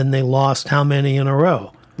 and then they lost how many in a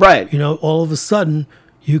row? Right. All of a sudden,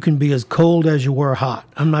 you can be as cold as you were hot.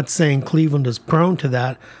 I'm not saying Cleveland is prone to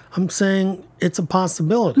that. I'm saying it's a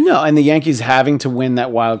possibility. No, and the Yankees having to win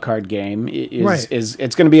that wild card game is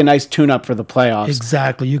it's going to be a nice tune-up for the playoffs.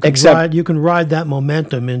 Exactly. You can ride that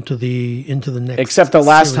momentum into the next. Except the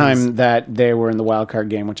last series. time that they were in the wild card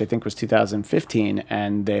game, which I think was 2015,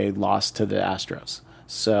 and they lost to the Astros.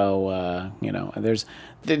 So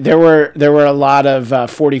there were a lot of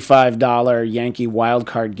 $45 Yankee wild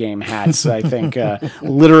card game hats. I think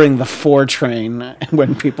littering the 4 train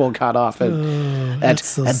when people got off at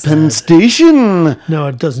Penn Station. No,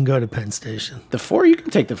 it doesn't go to Penn Station. The 4, you can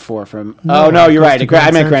take the 4 from. No, No, you're it goes right. to Grand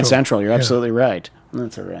I meant Grand Central. Central. You're absolutely right.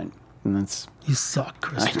 That's all right. You suck,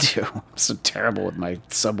 Chris. I do. I'm so terrible with my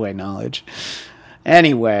subway knowledge.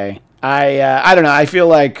 Anyway, I don't know. I feel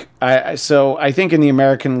like I think in the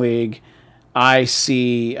American League, I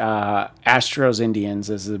see Astros Indians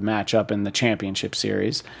as the matchup in the championship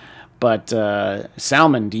series. But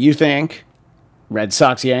Salman, do you think Red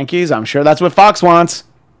Sox Yankees? I'm sure that's what Fox wants.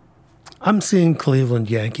 I'm seeing Cleveland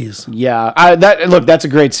Yankees. Yeah, that's a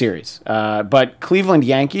great series. But Cleveland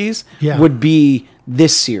Yankees would be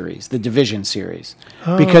this series, the division series,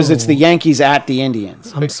 because it's the Yankees at the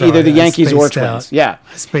Indians. I'm sorry, either the I Yankees or spaced out. Twins. Yeah,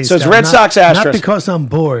 I spaced so it's out. Red Sox Astros. Not because I'm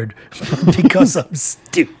bored, but because I'm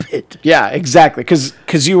Stupid. Yeah, exactly.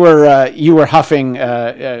 Because you were huffing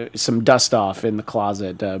some dust off in the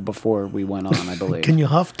closet before we went on, I believe. Can you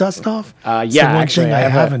huff dust off? Yeah, It's the one actually, thing I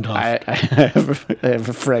haven't huffed. I have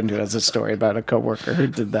a friend who has a story about a coworker who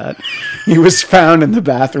did that. He was found in the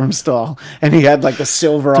bathroom stall, and he had like the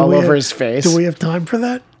silver all over his face. Do we have time for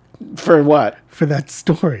that? For what? For that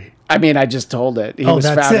story? I mean, I just told it. He was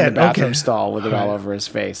that's found in it. the bathroom Okay. stall with it all over his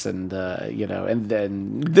face, and and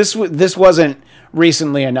then this wasn't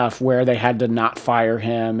recently enough where they had to not fire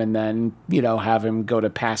him and then have him go to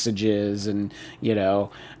passages and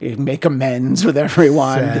make amends with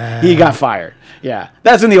everyone. Sad. He got fired. Yeah,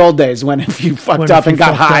 that's in the old days when if you fucked When up if you and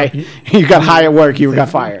got fucked high, up, you got high at work, you got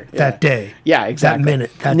fired. That day. Yeah, exactly. That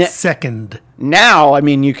minute. That Ne- second. Now, I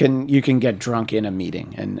mean, you can get drunk in a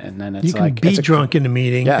meeting, and then it's You can like be it's drunk in the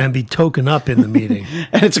meeting Yeah. and be token up in the meeting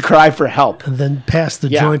and it's a cry for help. and then pass the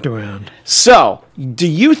Yeah. joint around. So, do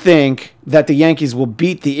you think that the Yankees will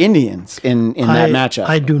beat the Indians in that matchup?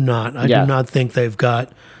 I do not. I Yeah. do not think they've got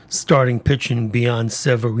starting pitching beyond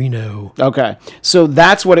Severino. Okay, so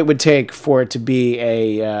that's what it would take for it to be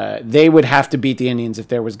they would have to beat the Indians if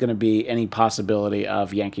there was going to be any possibility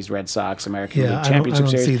of Yankees Red Sox American Yeah, League I Championship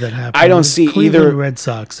don't Series. see that happening. I don't see Cleveland either. Red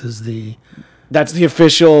Sox is the That's the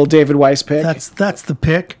official David Weiss pick. that's the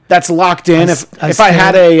pick. That's locked in. I If I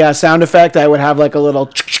had a sound effect, I would have like a little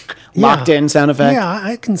locked Yeah. in sound effect. Yeah,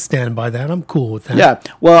 I can stand by that. I'm cool with that. Yeah.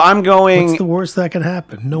 Well, I'm going. What's the worst that could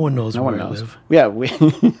happen? No one knows no where one I knows. live. Yeah.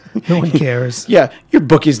 No one cares. Yeah. Your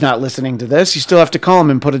bookie's not listening to this. You still have to call him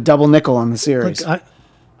and put a double nickel on the series. Look,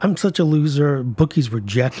 I'm such a loser. Bookies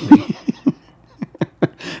reject me.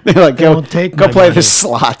 They're like, They won't take go my play money. the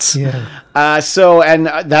slots. Yeah.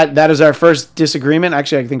 That is our first disagreement.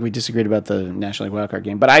 Actually, I think we disagreed about the National League wildcard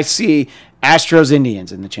game, but I see Astros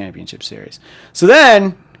Indians in the championship series. So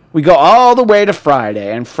then we go all the way to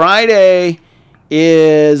Friday, and Friday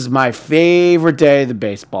is my favorite day of the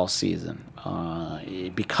baseball season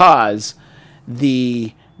because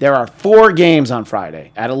there are 4 games on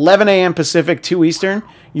Friday at 11 a.m. Pacific, 2 Eastern.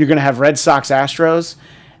 You're going to have Red Sox Astros.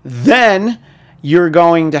 Then you're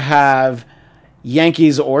going to have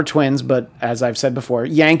Yankees or Twins, but as I've said before,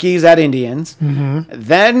 Yankees at Indians. Mm-hmm.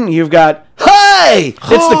 Then you've got, it's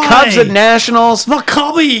the Cubs at Nationals. The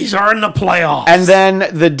Cubbies are in the playoffs. And then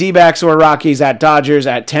the D-backs or Rockies at Dodgers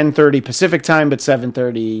at 10:30 Pacific time, but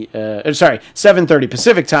 7:30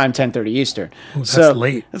 Pacific time, 10:30 Eastern. That's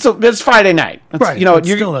late. It's Friday night. Right, You know, but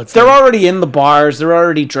still that's they're late. already in the bars. They're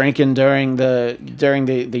already drinking during the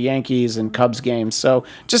Yankees and Cubs games. So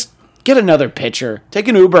just get another pitcher. Take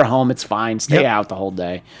an Uber home. It's fine. Stay out the whole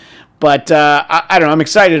day. But I don't know. I'm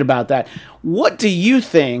excited about that. What do you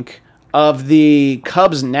think of the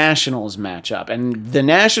Cubs-Nationals matchup? And the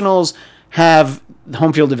Nationals have the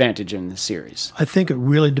home field advantage in this series. I think it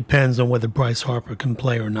really depends on whether Bryce Harper can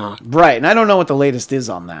play or not. Right, and I don't know what the latest is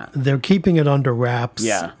on that. They're keeping it under wraps.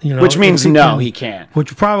 Yeah, You know, which means if no, he can't.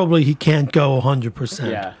 Which probably he can't go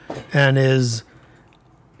 100%. Yeah. And the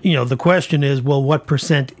question is, well, what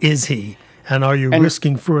percent is he? And are you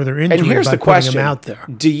risking further injury And here's by the putting question. him out there?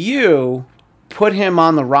 Do you put him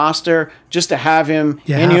on the roster just to have him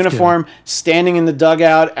You in have uniform, standing in the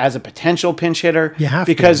dugout as a potential pinch hitter? You have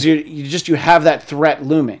because to. you have that threat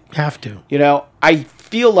looming. Have to. You know, I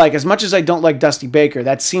feel like as much as I don't like Dusty Baker,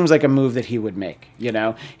 that seems like a move that he would make. You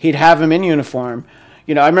know, he'd have him in uniform.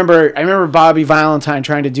 You know, I remember Bobby Valentine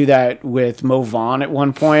trying to do that with Mo Vaughn at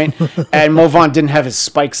one point, and Mo Vaughn didn't have his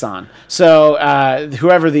spikes on. So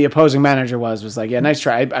whoever the opposing manager was like, yeah, nice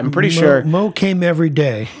try. I'm pretty sure. Mo came every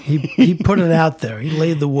day. He put it out there. He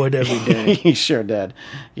laid the wood every day. He sure did.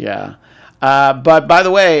 Yeah. But by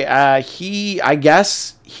the way, I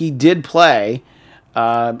guess he did play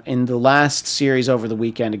in the last series over the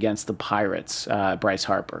weekend against the Pirates, Bryce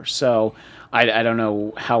Harper. So I don't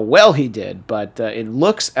know how well he did, but it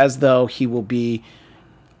looks as though he will be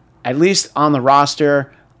at least on the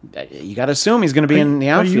roster. You got to assume he's going to be in the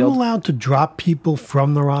Are you outfield. allowed to drop people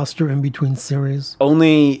from the roster in between series?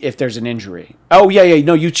 Only if there's an injury. Oh, yeah.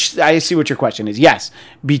 No, I see what your question is. Yes.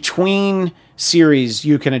 Between series,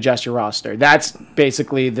 you can adjust your roster. That's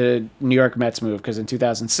basically the New York Mets move, because in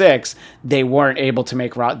 2006, they weren't able to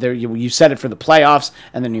make you set it for the playoffs,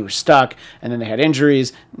 and then you were stuck, and then they had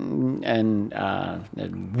injuries, and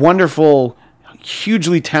wonderful,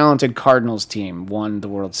 hugely talented Cardinals team won the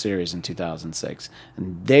World Series in 2006,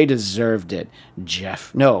 and they deserved it.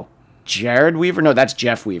 Jared Weaver? No, that's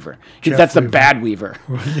Jeff Weaver. That's the Weaver. bad Weaver.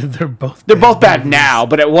 They're both bad now,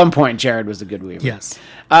 but at one point, Jared was the good Weaver. Yes.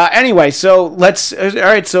 Anyway, so all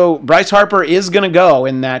right, so Bryce Harper is going to go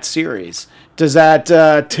in that series. Does that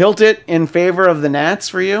tilt it in favor of the Nats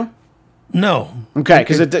for you? No. Okay,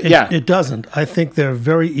 because it doesn't. I think they're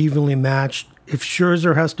very evenly matched. If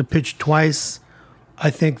Scherzer has to pitch twice, I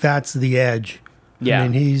think that's the edge. Yeah. I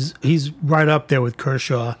mean, he's right up there with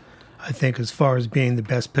Kershaw, I think, as far as being the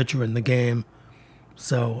best pitcher in the game.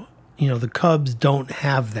 So, the Cubs don't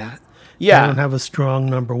have that. Yeah. They don't have a strong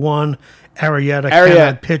number one. Arrieta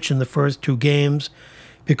cannot pitch in the first 2 games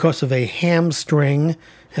because of a hamstring,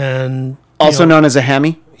 and also known as a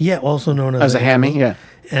hammy. Yeah, also known as a hammy. Yeah.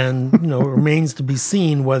 And it remains to be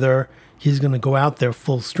seen whether he's going to go out there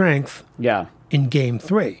full strength. Yeah. In Game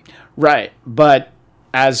 3. Right, but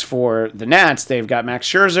as for the Nats, they've got Max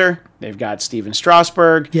Scherzer, they've got Steven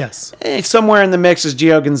Strasburg. Yes. Somewhere in the mix is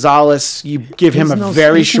Gio Gonzalez. You give him a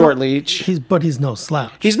very short leash. But he's no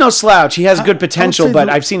slouch. He's no slouch. He has good potential, but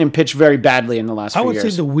I've seen him pitch very badly in the last few years. I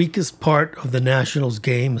would say the weakest part of the Nationals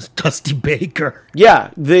game is Dusty Baker.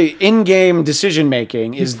 Yeah, the in-game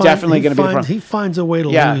decision-making is definitely going to be the problem. He finds a way to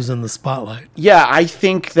lose in the spotlight. Yeah, I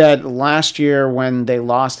think that last year when they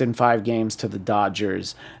lost in 5 games to the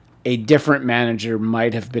Dodgers, a different manager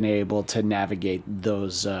might have been able to navigate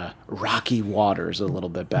those rocky waters a little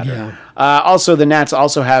bit better. Yeah. Also, the Nats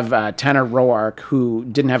also have Tanner Roark, who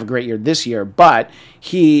didn't have a great year this year, but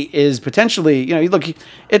he is potentially,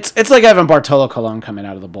 it's like Evan Bartolo Colon coming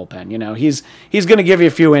out of the bullpen. He's going to give you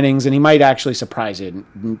a few innings, and he might actually surprise you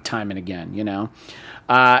time and again.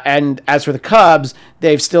 And as for the Cubs,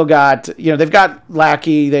 they've still got, they've got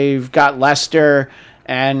Lackey, they've got Lester.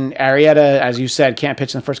 And Arrieta, as you said, can't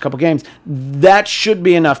pitch in the first couple games. That should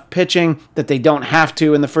be enough pitching that they don't have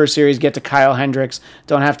to, in the first series, get to Kyle Hendricks,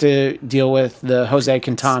 don't have to deal with the Jose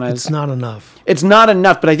Quintanas. It's not enough. It's not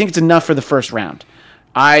enough, but I think it's enough for the first round.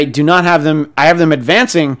 I do not have them. I have them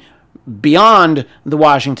advancing beyond the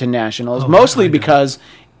Washington Nationals, mostly because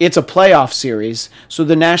it's a playoff series, so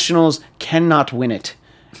the Nationals cannot win it.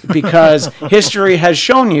 Because history has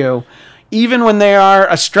shown you, even when they are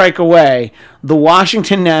a strike away, the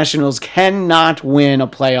Washington Nationals cannot win a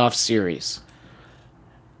playoff series.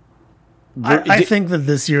 I think that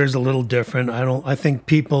this year is a little different. I think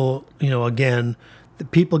people, again,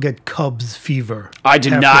 people get Cubs fever. I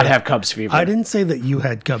did not have Cubs fever. I didn't say that you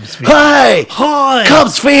had Cubs fever. Hey! Hi!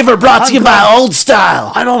 Cubs fever brought to you by Old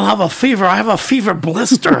Style. I don't have a fever. I have a fever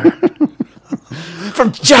blister.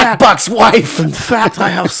 From Jack Buck's wife. In fact, I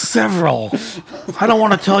have several. I don't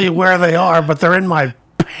want to tell you where they are, but they're in my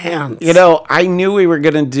pants. I knew we were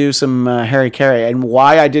going to do some Harry Carey, and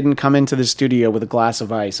why I didn't come into the studio with a glass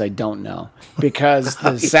of ice, I don't know. Because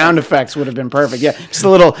the sound effects would have been perfect. Yeah, just a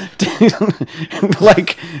little,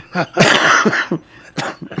 like...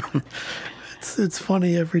 It's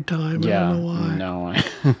funny every time. Yeah, I don't know why.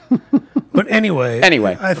 No. But anyway,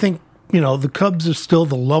 I think, the Cubs are still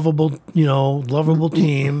the lovable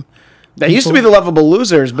team. They used to be the lovable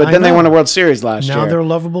losers, but then they won a World Series last year. Now they're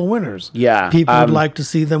lovable winners. Yeah. People would like to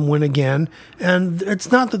see them win again. And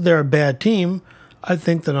it's not that they're a bad team. I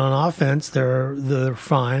think that on offense, they're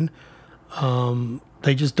fine.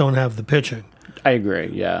 They just don't have the pitching. I agree,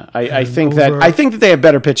 yeah. I think that they have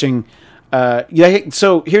better pitching.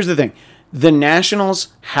 So here's the thing. The Nationals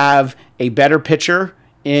have a better pitcher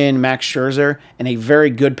in Max Scherzer and a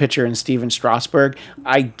very good pitcher in Steven Strasburg.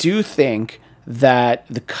 I do think that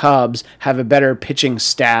the Cubs have a better pitching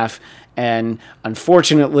staff, and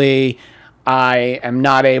unfortunately, I am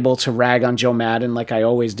not able to rag on Joe Madden like I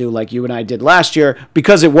always do, like you and I did last year,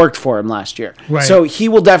 because it worked for him last year. Right. So he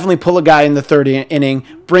will definitely pull a guy in the third inning,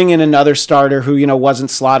 bring in another starter who, wasn't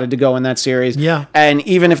slotted to go in that series. Yeah. And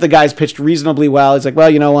even if the guy's pitched reasonably well, it's like, well,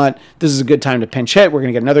 you know what? This is a good time to pinch hit. We're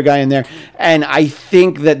going to get another guy in there. And I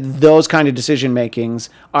think that those kind of decision makings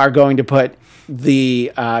are going to put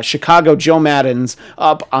the Chicago Joe Maddens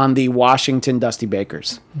up on the Washington Dusty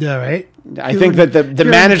Bakers. All right. I think that the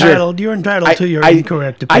manager... You're entitled to your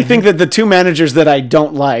incorrect opinion. I think that the two managers that I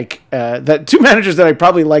don't like, the two managers that I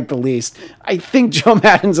probably like the least, I think Joe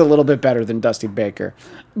Madden's a little bit better than Dusty Baker.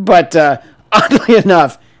 But oddly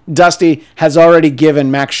enough, Dusty has already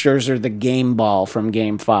given Max Scherzer the game ball from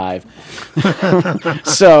Game 5.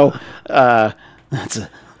 So that's an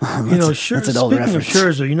old speaking reference. of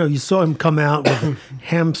Scherzer, you saw him come out with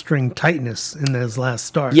hamstring tightness in his last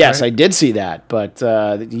start. Yes, right? I did see that, but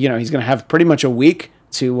he's going to have pretty much a week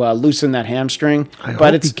to loosen that hamstring.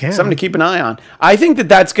 But it's something to keep an eye on. I think that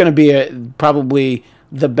that's going to be probably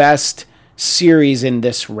the best series in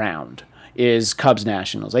this round is Cubs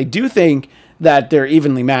Nationals. I do think that they're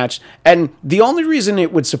evenly matched. And the only reason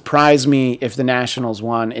it would surprise me if the Nationals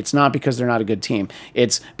won, it's not because they're not a good team.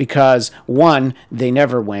 It's because, one, they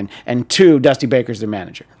never win, and two, Dusty Baker's their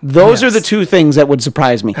manager. Those are the two things that would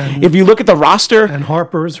surprise me. If you look at the roster... And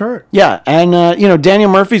Harper is hurt. Yeah, and,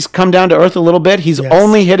 Daniel Murphy's come down to earth a little bit. He's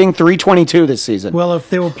only hitting .322 this season. Well, if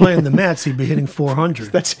they were playing the Mets, he'd be hitting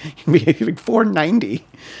 .400. He'd be hitting .490.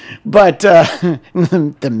 But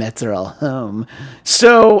the Mets are all home.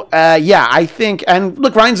 So, I think... And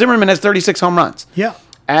look, Ryan Zimmerman has 36 home runs. Yeah.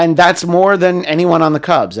 And that's more than anyone on the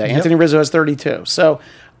Cubs. Anthony Rizzo has 32. So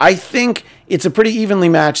I think it's a pretty evenly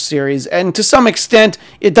matched series. And to some extent,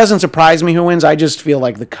 it doesn't surprise me who wins. I just feel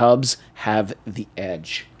like the Cubs have the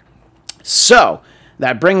edge. So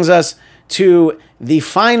that brings us to the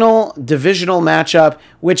final divisional matchup,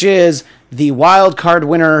 which is the wild card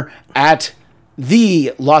winner at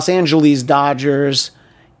the Los Angeles Dodgers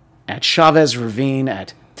at Chavez Ravine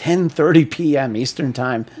at 10:30 p.m. Eastern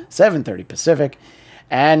Time, 7:30 Pacific.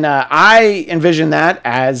 And I envision that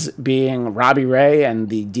as being Robbie Ray and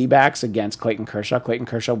the D-backs against Clayton Kershaw. Clayton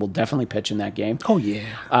Kershaw will definitely pitch in that game. Oh,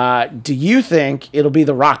 yeah. Do you think it'll be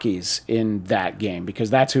the Rockies in that game? Because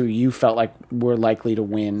that's who you felt like were likely to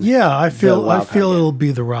win. Yeah, I feel game. it'll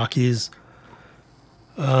be the Rockies.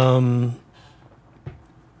 The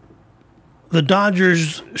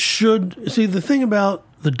Dodgers should... See, the thing about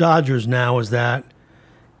the Dodgers now is that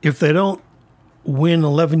if they don't win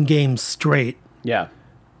 11 games straight, Yeah.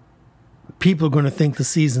 people are going to think the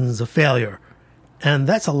season is a failure. And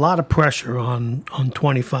that's a lot of pressure on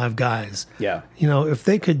 25 guys. Yeah. If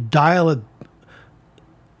they could dial it...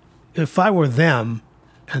 If I were them,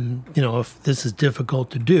 and, if this is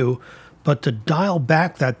difficult to do, but to dial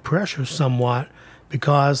back that pressure somewhat,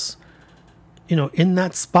 because, in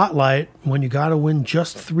that spotlight, when you got to win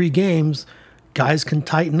just 3 games, guys can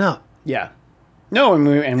tighten up. Yeah. No,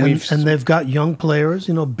 and they've got young players.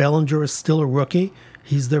 Bellinger is still a rookie.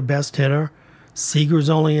 He's their best hitter. Seager's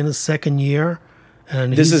only in his second year,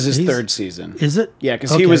 and this is his third season. Is it? Yeah,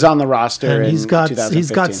 because he was on the roster and in he's got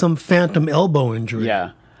 2015. some phantom elbow injury.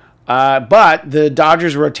 Yeah, but the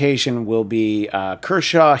Dodgers' rotation will be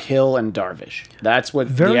Kershaw, Hill, and Darvish. That's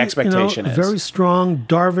what the expectation is. Very strong.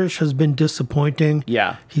 Darvish has been disappointing.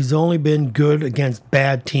 Yeah, he's only been good against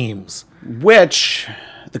bad teams. Which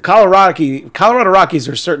the Colorado Rockies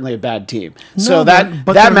are certainly a bad team. So that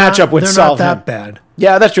matchup would solve they're not that him. bad.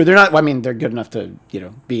 Yeah, that's true. They're not. I mean, they're good enough to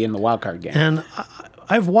be in the wild card game. And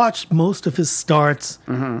I've watched most of his starts,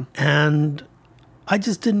 Mm-hmm. and I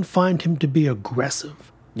just didn't find him to be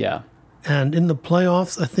aggressive. Yeah. And in the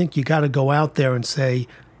playoffs, I think you got to go out there and say,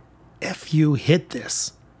 "F you, hit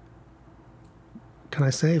this." Can I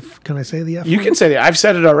say the F? You can say that. I've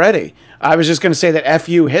said it already. I was just going to say that "F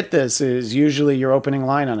you, hit this" is usually your opening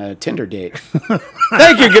line on a Tinder date.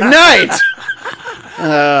 Thank you. Good night.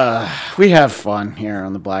 We have fun here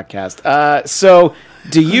on the Bladtcast. So,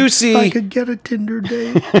 do you see? If I could get a Tinder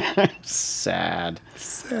date. Sad.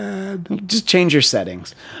 Sad. Just change your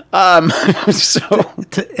settings. So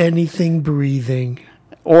To anything breathing.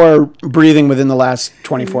 or breathing within the last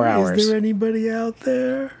 24 hours. Is there anybody out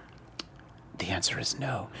there? The answer is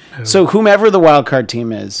no. So whomever the wild card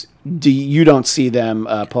team is, you don't see them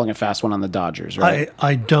pulling a fast one on the Dodgers, right?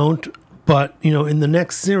 I don't. But, in the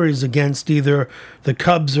next series against either the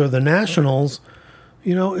Cubs or the Nationals,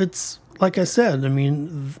 it's like I said,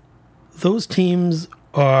 those teams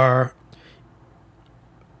are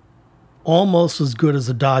almost as good as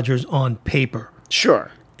the Dodgers on paper.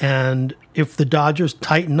 Sure. And if the Dodgers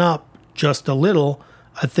tighten up just a little,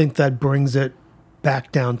 I think that brings it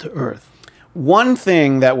back down to earth. One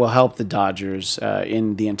thing that will help the Dodgers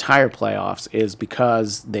in the entire playoffs is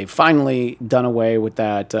because they've finally done away with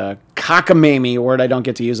that cockamamie, a word I don't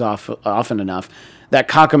get to use often enough. That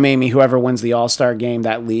cockamamie, whoever wins the All-Star game,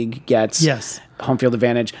 that league gets home field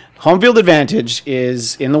advantage. Home field advantage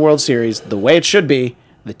is, in the World Series, the way it should be,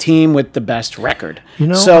 the team with the best record.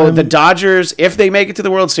 The Dodgers, if they make it to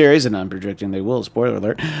the World Series, and I'm predicting they will, spoiler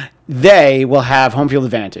alert, they will have home field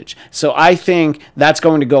advantage. So I think that's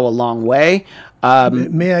going to go a long way.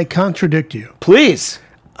 May I contradict you? Please.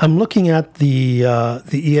 I'm looking at the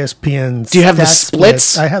ESPN. Do you have the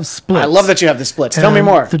splits? I have splits. I love that you have the splits. Tell me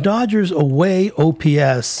more. The Dodgers away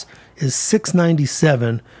OPS is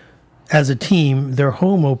 697. As a team, their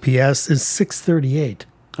home OPS is 638.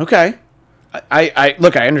 Okay. I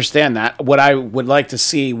understand that. What I would like to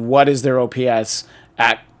see, what is their OPS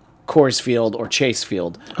at Coors Field or Chase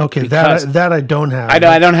Field? Okay, that I don't have.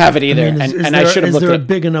 I don't have it either, I should have looked at it. Is there a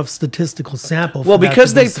big enough statistical sample? Well,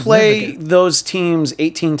 because they play those teams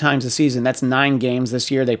 18 times a season, that's 9 games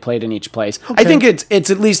this year they played in each place. Okay. I think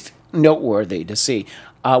it's at least noteworthy to see.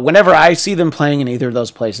 whenever I see them playing in either of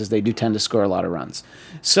those places, they do tend to score a lot of runs.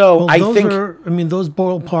 So I think those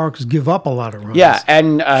ballparks give up a lot of runs. Yeah,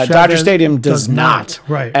 and Dodger Stadium does not.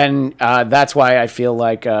 Right. And that's why I feel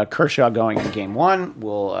like Kershaw going into Game 1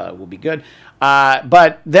 will be good.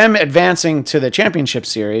 But them advancing to the championship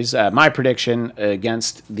series, my prediction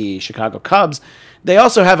against the Chicago Cubs, they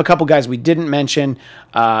also have a couple guys we didn't mention.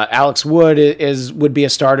 Alex Wood would be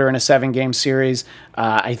a starter in a 7-game series.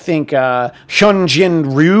 I think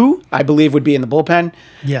Hyunjin Ryu, I believe, would be in the bullpen.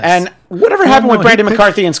 Yes. And whatever happened with Brandon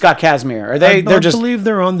McCarthy and Scott Kazmir? I believe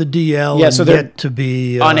they're on the DL. Yeah, so they're yet to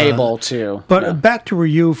be unable to. But back to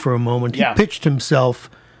Ryu for a moment. He pitched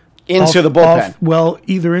himself into the bullpen.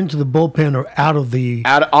 Either into the bullpen or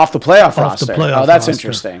off the playoff roster. That's roster.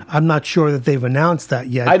 interesting. I'm not sure that they've announced that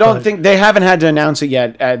yet. I don't think they haven't had to announce it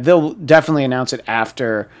yet. They'll definitely announce it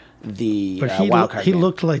after the wild card game. He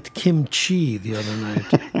looked like Kim Chi the other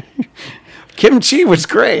night. Kim Chi was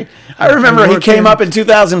great. I remember he came up in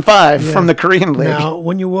 2005 from the Korean League. Now,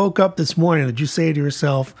 when you woke up this morning, did you say to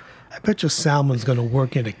yourself, I bet you Salman's going to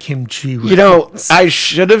work in a kimchi reference? I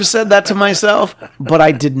should have said that to myself, but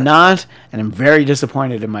I did not, and I'm very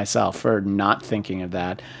disappointed in myself for not thinking of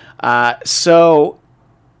that. So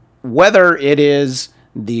whether it is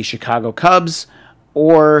the Chicago Cubs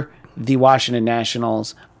or the Washington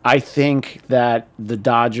Nationals, I think that the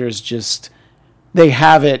Dodgers they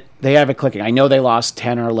have it clicking. I know they lost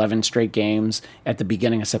 10 or 11 straight games at the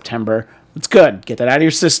beginning of September. It's good. Get that out of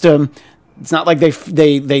your system. It's not like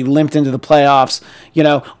they limped into the playoffs.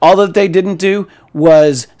 All that they didn't do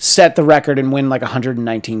was set the record and win like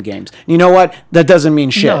 119 games. You know what? That doesn't mean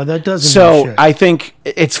shit. No, that doesn't mean shit. So I think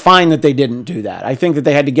it's fine that they didn't do that. I think that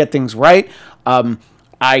they had to get things right.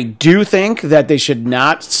 I do think that they should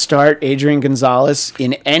not start Adrian Gonzalez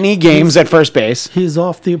in any games at first base. He's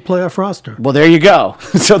off the playoff roster. Well, there you go.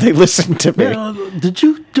 So they listened to me. Did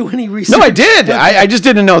you do any research? No, I did. Okay. I just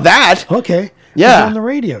didn't know that. Okay. Yeah. He's on the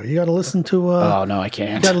radio. You got to listen to... oh, no, I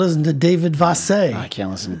can't. You got to listen to David Vassay. I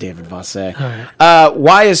can't listen to David Vassay. Right.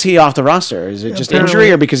 Why is he off the roster? Is it just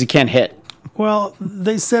injury or because he can't hit? Well,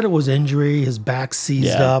 they said it was injury. His back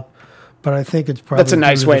seized up. But I think it's probably... That's a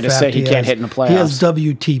nice way to say he can't hit in the playoffs. He has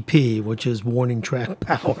WTP, which is warning track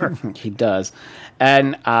power. He does.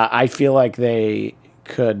 And I feel like they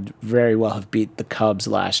could very well have beat the Cubs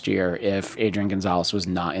last year if Adrian Gonzalez was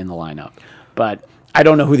not in the lineup. But I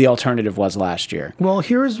don't know who the alternative was last year. Well,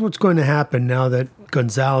 here's what's going to happen now that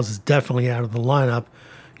Gonzalez is definitely out of the lineup.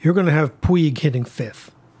 You're going to have Puig hitting 5th.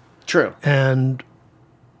 True. And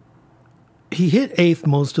he hit 8th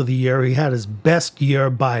most of the year. He had his best year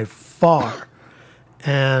by far.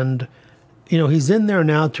 And, he's in there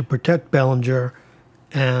now to protect Bellinger.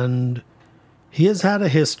 And he has had a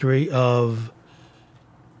history of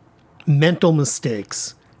mental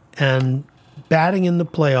mistakes. And batting in the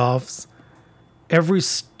playoffs,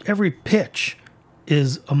 every pitch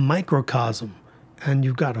is a microcosm. And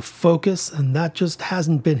you've got to focus, and that just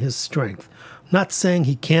hasn't been his strength. I'm not saying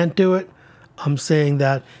he can't do it. I'm saying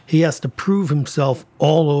that he has to prove himself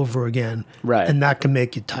all over again, right? And that can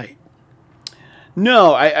make you tight.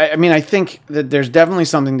 No, I mean, I think that there's definitely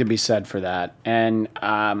something to be said for that. And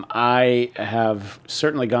I have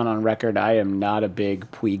certainly gone on record. I am not a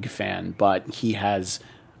big Puig fan, but he has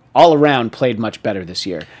all around played much better this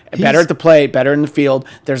year. Better at the plate, better in the field.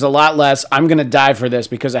 There's a lot less, I'm going to dive for this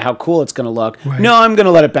because of how cool it's going to look. Right. No, I'm going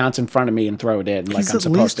to let it bounce in front of me and throw it in like I'm supposed to.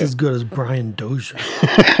 He's at least as good as Brian Dozier.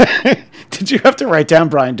 Did you have to write down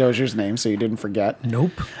Brian Dozier's name so you didn't forget?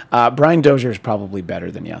 Nope. Brian Dozier is probably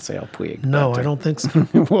better than Yasiel Puig. No, I don't think so.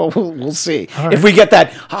 Well, we'll see. Right. If we get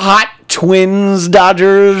that hot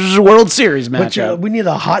Twins-Dodgers World Series matchup. We need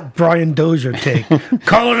a hot Brian Dozier take.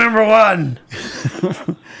 Caller number 1.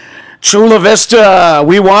 Chula Vista,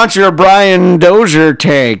 we want your Brian Dozier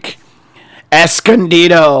take.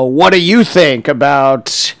 Escondido, what do you think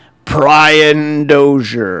about Brian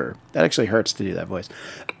Dozier? That actually hurts to do that voice.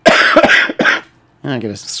 I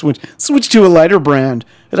gotta switch to a lighter brand.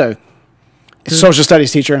 I had a social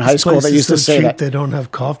studies teacher in high school that used to say that they don't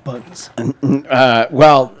have cough buttons.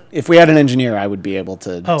 Well, if we had an engineer, I would be able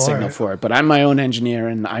to signal right. for it. But I'm my own engineer,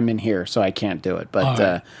 and I'm in here, so I can't do it.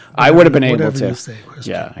 But I would have been able to. Whatever you say,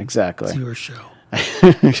 Christian. Yeah, exactly. It's your show.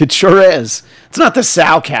 It sure is. It's not the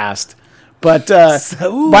Salcast. But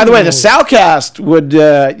by the way, the Salcast would,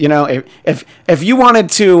 if you wanted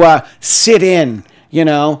to sit in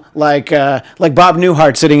like Bob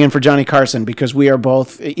Newhart sitting in for Johnny Carson, because we are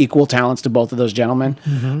both equal talents to both of those gentlemen.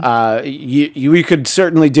 We could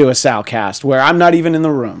certainly do a Sal cast where I'm not even in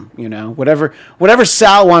the room. Whatever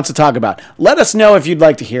Sal wants to talk about. Let us know if you'd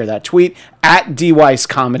like to hear that. Tweet at Weiss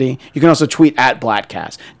Comedy. You can also tweet at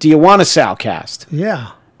Bladtcast. Do you want a Sal cast?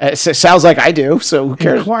 Yeah. Sounds like I do. So who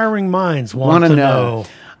cares? Inquiring minds want to know.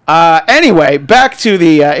 Anyway, back to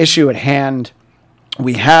the issue at hand.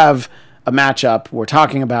 We have a matchup we're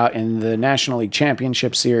talking about in the National League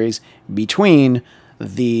Championship Series between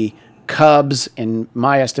the Cubs. In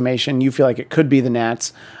my estimation, you feel like it could be the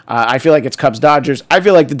Nats. I feel like it's Cubs-Dodgers. I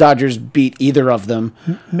feel like the Dodgers beat either of them.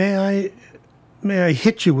 May I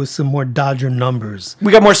hit you with some more Dodger numbers?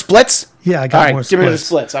 We got more splits? Yeah, I got more splits. Give me the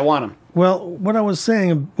splits. I want them. Well, what I was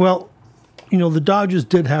saying, the Dodgers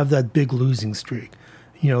did have that big losing streak.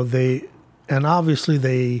 Obviously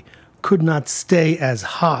they could not stay as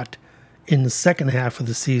hot in the second half of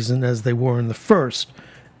the season as they were in the first.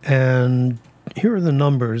 And here are the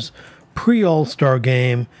numbers. Pre-All-Star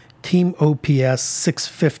game, team OPS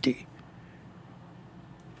 650.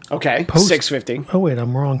 Okay, 650. Oh, wait,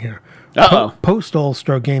 I'm wrong here. Uh-oh.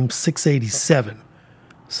 Post-All-Star game, 687.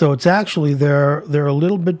 So it's actually, they're a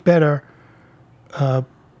little bit better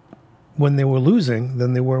when they were losing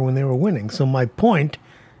than they were when they were winning. So my point...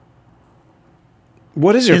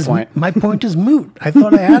 What is your point? My point is moot. I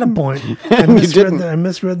thought I had a point. I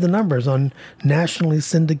misread the numbers on nationally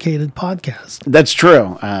syndicated podcast. That's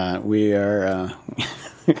true. We are...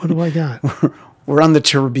 What do I got? We're on the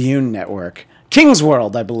Tribune Network. King's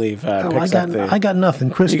World, I believe. I got nothing.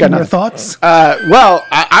 Chris, your thoughts? Well,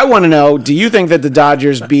 I want to know, do you think that the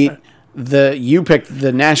Dodgers beat you picked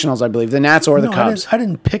the Nationals, I believe, the Nats or the Cubs? I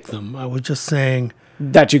didn't pick them. I was just saying...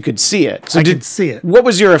 That you could see it. So I could see it. What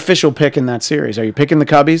was your official pick in that series? Are you picking the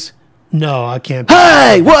Cubbies? No, I can't.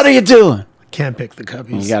 Hey, what are you doing? Can't pick the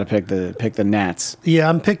Cubbies. You got to pick the Nats. Yeah,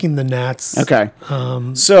 I'm picking the Nats. Okay.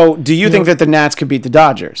 So, do you think that the Nats could beat the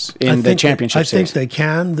Dodgers in the championship series? I think they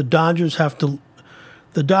can. The Dodgers have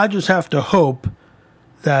to hope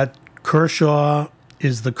that Kershaw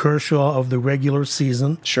is the Kershaw of the regular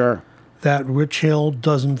season. Sure. That Rich Hill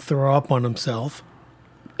doesn't throw up on himself.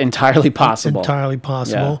 Entirely possible.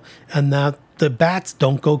 Yeah. And that the bats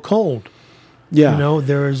don't go cold. Yeah.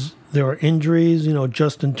 There are injuries.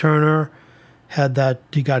 Justin Turner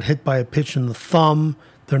he got hit by a pitch in the thumb.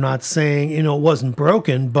 They're not saying, it wasn't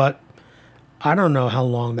broken, but I don't know how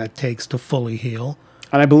long that takes to fully heal.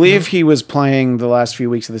 And I believe he was playing the last few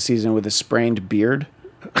weeks of the season with a sprained beard.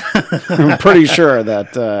 I'm pretty sure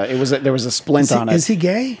that there was a splint on it. Is he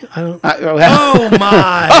gay? I don't. Oh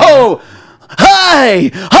my! Oh!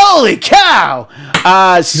 Hey! Holy cow!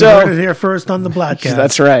 You heard it here first on the Bladtcast.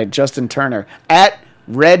 That's right, Justin Turner at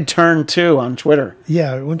RedTurn2 on Twitter.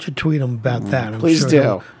 Yeah, why don't you tweet him about that? Please do.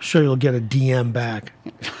 I'm sure you'll get a DM back.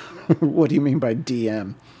 What do you mean by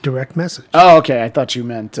DM? Direct message. Oh, okay. I thought you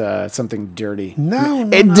meant something dirty. No.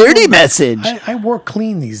 Dirty message. I work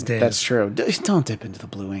clean these days. That's true. Don't dip into the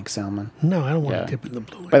blue ink, Salman. No, I don't want to dip in the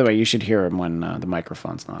blue ink. By the way, you should hear him when the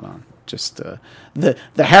microphone's not on. Just the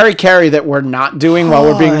Harry Carey that we're not doing while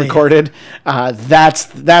we're being recorded. That's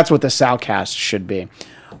what the Salcast should be.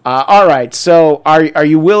 All right. So are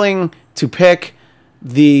you willing to pick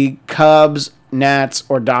the Cubs, Nats,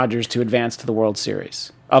 or Dodgers to advance to the World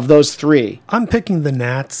Series? Of those three, I'm picking the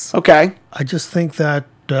Nats. Okay. I just think that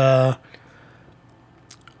I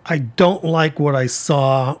don't like what I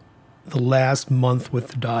saw the last month with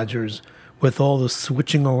the Dodgers, with all the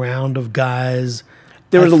switching around of guys.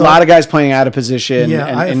 There was a lot of guys playing out of position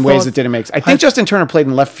in ways that didn't make sense. I think Justin Turner played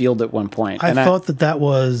in left field at one point. I thought that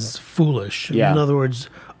was foolish. Yeah. In other words,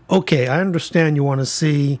 okay, I understand you want to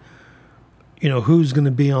see, who's going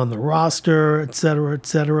to be on the roster, et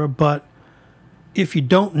cetera, but if you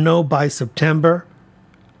don't know by September,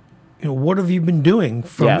 what have you been doing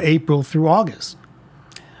from April through August?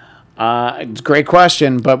 It's a great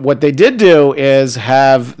question, but what they did do is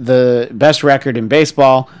have the best record in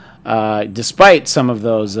baseball, despite some of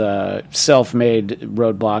those self-made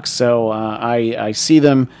roadblocks. So I see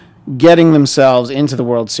them getting themselves into the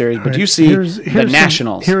World Series. But you see the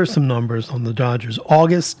Nationals. Here are some numbers on the Dodgers.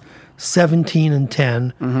 August, 17-10.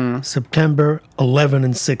 Mm-hmm. September,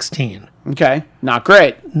 11-16. Okay, not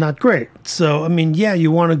great. Not great. So,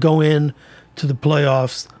 you want to go in to the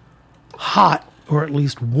playoffs hot or at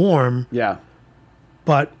least warm. Yeah.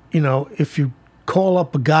 But, if you call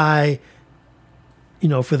up a guy,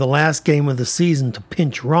 for the last game of the season to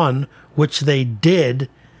pinch run, which they did,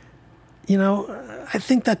 I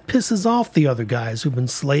think that pisses off the other guys who've been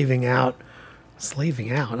slaving out.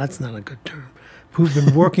 Slaving out? That's not a good term. Who've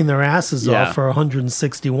been working their asses off for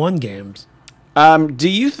 161 games. Do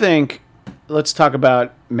you think? Let's talk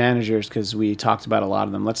about managers because we talked about a lot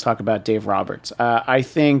of them. Let's talk about Dave Roberts. I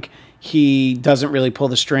think he doesn't really pull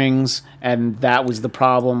the strings, and that was the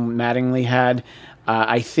problem Mattingly had.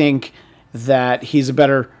 I think that he's a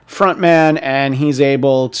better front man, and he's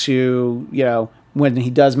able to, when he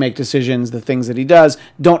does make decisions, the things that he does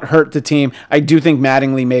don't hurt the team. I do think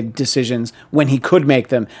Mattingly made decisions when he could make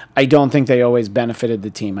them. I don't think they always benefited the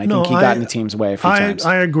team. I think he got in the team's way a few times.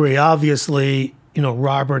 I agree. Obviously,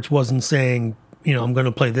 Roberts wasn't saying, I'm going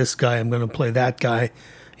to play this guy, I'm going to play that guy.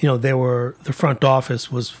 The front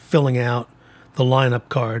office was filling out the lineup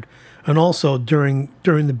card. And also during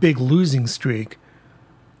the big losing streak,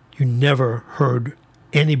 you never heard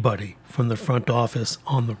anybody from the front office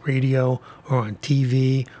on the radio or on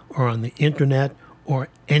TV or on the internet or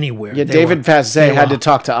anywhere. Yeah, David Fazet had to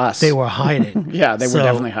talk to us. They were hiding. Yeah, they were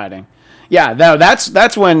definitely hiding. Yeah,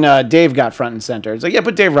 that's when Dave got front and center. It's like, yeah,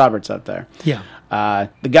 put Dave Roberts up there. Yeah.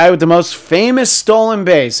 The guy with the most famous stolen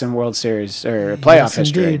base in World Series or playoff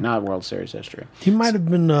history, indeed. not World Series history. He might have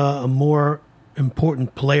been a more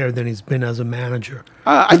important player than he's been as a manager.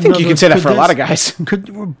 I think you can say that for a lot of guys.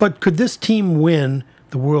 Could this team win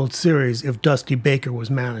the World Series if Dusty Baker was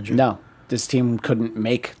manager? No, this team couldn't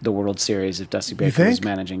make the World Series if Dusty Baker was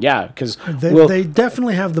managing. Yeah, because they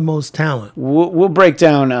definitely have the most talent. We'll break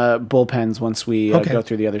down bullpens once we go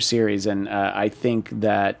through the other series, and I think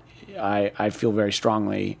that I feel very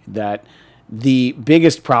strongly that the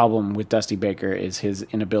biggest problem with Dusty Baker is his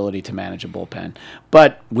inability to manage a bullpen.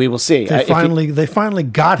 But we will see. They finally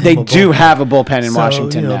got him. They do have a bullpen in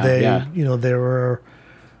Washington now. There were.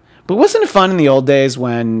 But wasn't it fun in the old days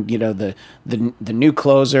when the new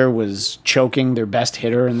closer was choking their best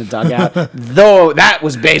hitter in the dugout? Though that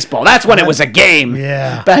was baseball. That's when it was a game.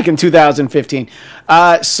 Yeah. Back in 2015.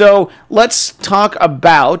 So let's talk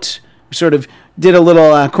about sort of did a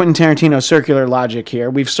little Quentin Tarantino circular logic here.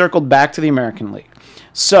 We've circled back to the American League.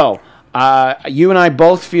 So you and I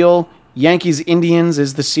both feel Yankees-Indians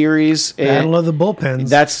is the series. Battle of the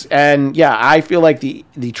bullpens. I feel like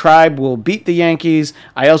the Tribe will beat the Yankees.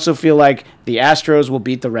 I also feel like the Astros will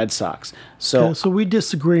beat the Red Sox. So we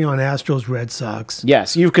disagree on Astros-Red Sox.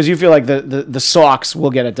 Yes, because you feel like the Sox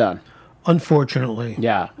will get it done. Unfortunately.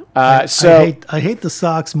 Yeah. I hate the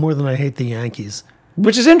Sox more than I hate the Yankees.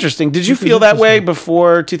 Which is interesting. Did you feel that way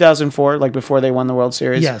before 2004, like before they won the World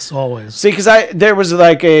Series? Yes, always. See, because there was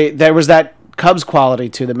that Cubs quality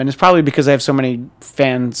to them, and it's probably because I have so many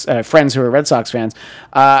friends who are Red Sox fans.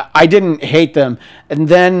 I didn't hate them, and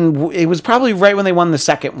then it was probably right when they won the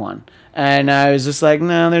second one, and I was just like,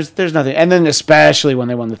 no, there's nothing. And then especially when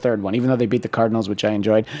they won the third one, even though they beat the Cardinals, which I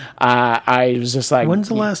enjoyed, I was just like, when's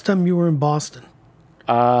the last time you were in Boston?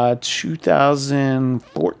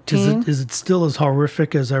 2014. Is it still as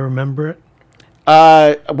horrific as I remember it?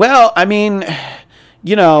 Well, I mean,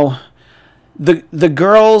 the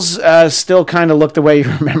girls still kind of look the way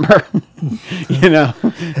you remember,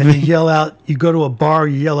 And you go to a bar,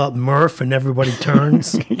 you yell out Murph, and everybody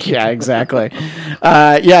turns. Yeah, exactly.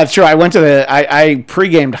 Yeah, it's true. I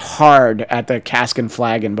pre-gamed hard at the Cask and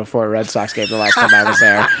Flagon before a Red Sox game the last time I was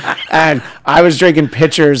there. And I was drinking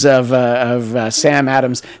pitchers of Sam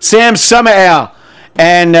Adams, Sam Summer Ale.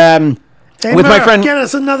 And Hey, with Murph, my friend... get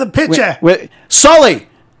us another pitcher. Sully!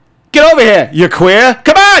 Get over here, you queer.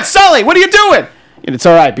 Come on, Sully, what are you doing? And it's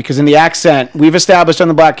all right, because in the accent, we've established on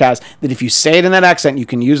the Bladtcast that if you say it in that accent, you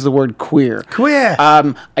can use the word queer. Queer.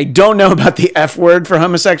 I don't know about the F word for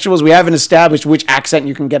homosexuals. We haven't established which accent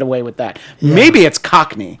you can get away with that. Yeah. Maybe it's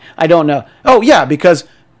Cockney. I don't know. Oh, yeah, because,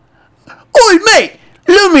 oi, mate,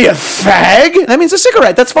 loan me a fag. That means a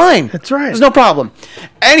cigarette. That's fine. That's right. There's no problem.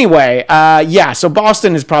 Anyway, so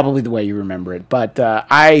Boston is probably the way you remember it, but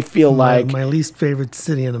I feel like... My least favorite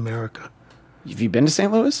city in America. Have you been to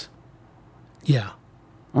St. Louis? Yeah.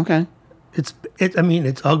 Okay. It's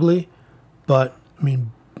ugly, but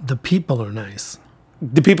the people are nice.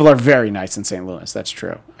 The people are very nice in St. Louis. That's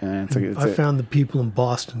true. I found the people in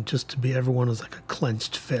Boston just to be everyone is like a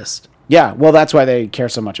clenched fist. Yeah, well, that's why they care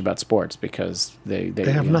so much about sports, because they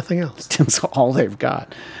have nothing else. That's all they've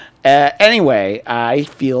got. Anyway, I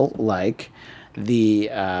feel like the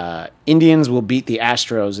Indians will beat the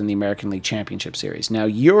Astros in the American League Championship Series. Now,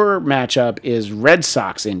 your matchup is Red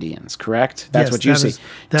Sox-Indians, correct? That's what you see.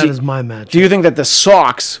 That is my matchup. Do you think that the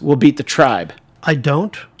Sox will beat the Tribe? I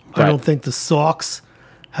don't. Right. I don't think the Sox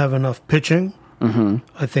have enough pitching. Mm-hmm.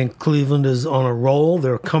 I think Cleveland is on a roll.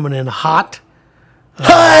 They're coming in hot.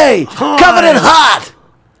 Hey! Coming in hot!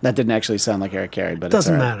 That didn't actually sound like Eric Carey, but it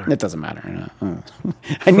doesn't matter. It doesn't matter.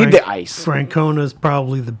 I need the ice. Francona is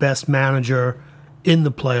probably the best manager in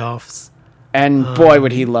the playoffs. And boy,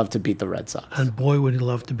 would he love to beat the Red Sox. And boy, would he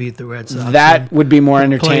love to beat the Red Sox. That would be more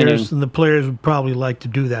entertaining. The players would probably like to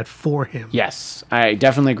do that for him. Yes, I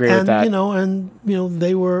definitely agree with that.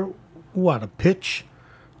 They were, a pitch,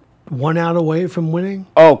 1 out away from winning?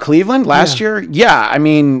 Oh, Cleveland last year? Yeah, I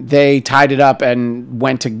mean, they tied it up and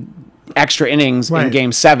went to extra innings in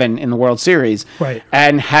Game 7 in the World Series,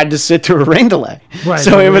 and had to sit through a rain delay.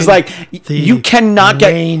 So it was like you cannot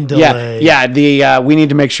get rain delay. We need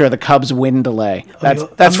to make sure the Cubs win delay.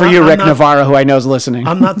 That's for you, Rick Navarro, who I know is listening.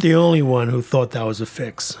 I'm not the only one who thought that was a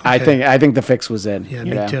fix. Okay? I think the fix was in. Yeah,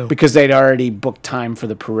 me too. Because they'd already booked time for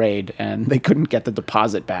the parade and they couldn't get the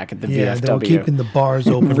deposit back at the VFW. Yeah, they were keeping the bars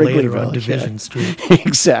open later on Division Street.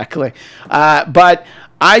 Exactly. But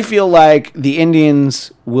I feel like the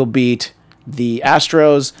Indians will beat the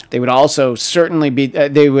Astros. They would also certainly beat.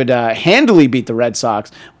 They would handily beat the Red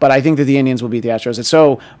Sox. But I think that the Indians will beat the Astros. And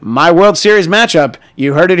so my World Series matchup,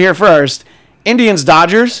 you heard it here first. Indians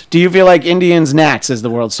Dodgers. Do you feel like Indians Nats is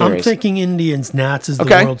the World Series? I'm thinking Indians Nats is the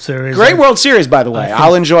World Series. Great World Series, by the way.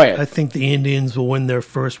 I'll enjoy it. I think the Indians will win their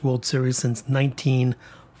first World Series since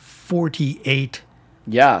 1948.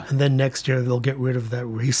 Yeah. And then next year they'll get rid of that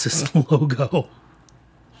racist logo.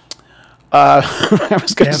 I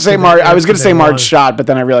was going to say Marge Schott, but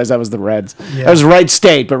then I realized that was the Reds. Yeah. That was right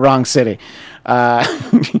state, but wrong city. By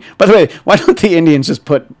the way, why don't the Indians just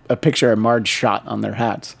put a picture of Marge Schott on their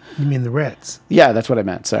hats? You mean the Reds? Yeah, that's what I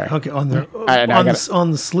meant. Sorry. Okay, on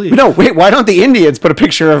the sleeve. No, wait. Why don't the Indians put a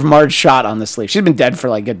picture of Marge Schott on the sleeve? She's been dead for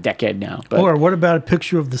like a decade now. But. Or what about a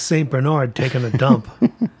picture of the Saint Bernard taking a dump?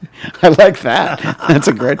 I like that. That's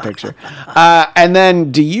a great picture. And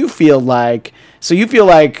then, do you feel like? So you feel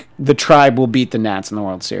like the Tribe will beat the Nats in the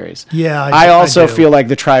World Series? Yeah, I also feel like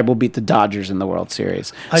the Tribe will beat the Dodgers in the World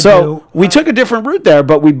Series. We took a different route there,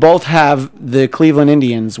 but we both have the Cleveland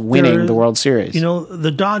Indians winning the World Series.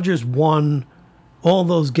 The Dodgers won all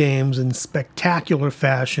those games in spectacular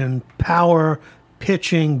fashion. Power,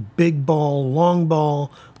 pitching, big ball, long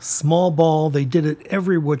ball, small ball. They did it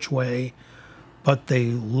every which way, but they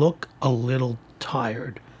look a little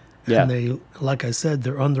tired. Yeah. And they, like I said,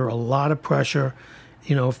 they're under a lot of pressure.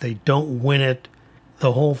 If they don't win it,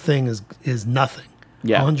 the whole thing is nothing.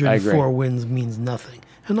 Yeah, 104 wins means nothing.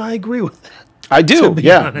 And I agree with that. I do.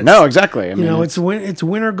 Yeah. Honest. No, exactly. I mean, it's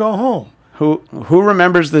win or go home. Who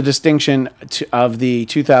remembers the distinction of the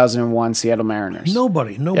 2001 Seattle Mariners?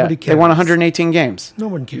 Nobody cares. They won 118 games. No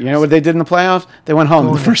one cares. You know what they did in the playoffs? They went home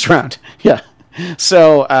in the first round. Yeah.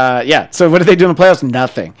 So, So what did they do in the playoffs?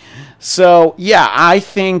 Nothing. So, I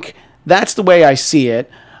think that's the way I see it.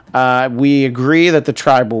 We agree that the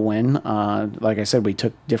Tribe will win. Like I said, we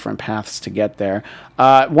took different paths to get there.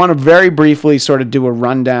 Want to very briefly sort of do a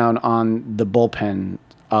rundown on the bullpen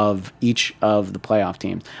of each of the playoff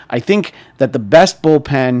teams. I think that the best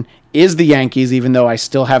bullpen is the Yankees, even though I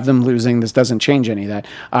still have them losing. This doesn't change any of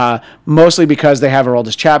that. Mostly because they have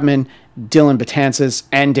Aroldis Chapman, Dylan Betances,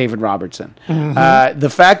 and David Robertson. Mm-hmm. The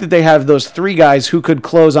fact that they have those three guys who could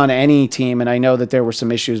close on any team, and I know that there were some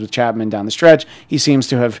issues with Chapman down the stretch. He seems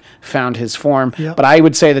to have found his form. Yep. But I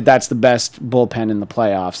would say that that's the best bullpen in the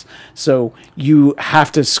playoffs. So you have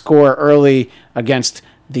to score early against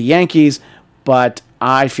the Yankees, but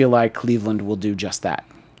I feel like Cleveland will do just that.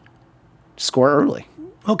 Score early.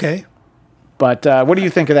 Okay. But what do you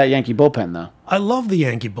think of that Yankee bullpen, though? I love the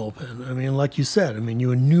Yankee bullpen. I mean, like you said,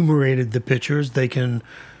 you enumerated the pitchers. They can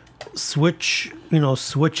switch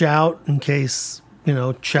out in case,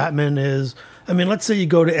 Chapman is... let's say you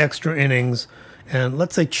go to extra innings, and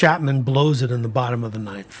let's say Chapman blows it in the bottom of the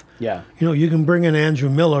ninth. Yeah. You can bring in Andrew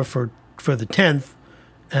Miller for the 10th,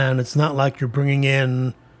 and it's not like you're bringing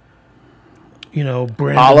in...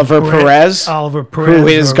 Oliver Perez, who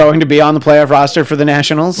is going to be on the playoff roster for the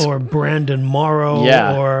Nationals, or Brandon Morrow,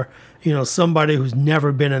 or somebody who's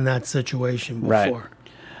never been in that situation before.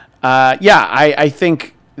 Right. I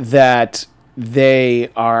think that they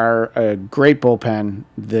are a great bullpen.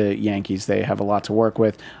 The Yankees, they have a lot to work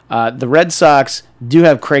with. The Red Sox do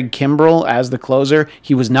have Craig Kimbrell as the closer.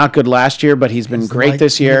 He was not good last year, but he's been great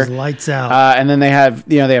this year. He's lights out. And then they have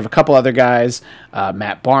a couple other guys,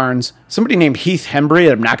 Matt Barnes, somebody named Heath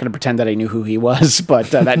Hembry. I'm not going to pretend that I knew who he was,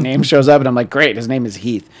 but that name shows up, and I'm like, great, his name is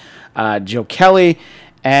Heath. Joe Kelly,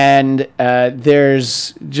 and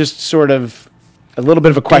there's just sort of a little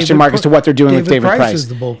bit of a question mark as to what they're doing with David Price. Is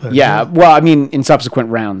the bullpen. Yeah, well, in subsequent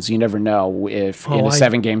rounds, you never know if in a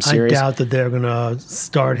 7-game series. I doubt that they're going to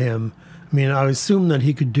start him. I assume that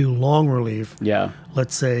he could do long relief. Yeah.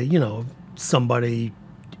 Let's say, somebody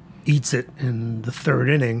eats it in the third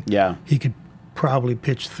inning. Yeah. He could probably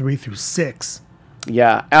pitch 3 through 6.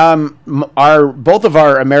 Yeah. Both of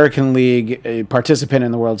our American League participant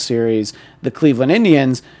in the World Series, the Cleveland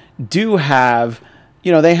Indians, do have,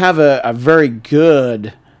 they have a very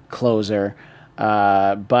good closer,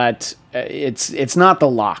 but it's not the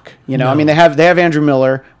lock. I mean, they have Andrew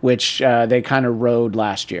Miller, which they kind of rode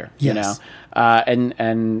last year. Yes.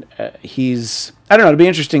 And he's, I don't know. It'll be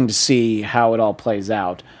interesting to see how it all plays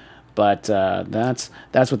out. But that's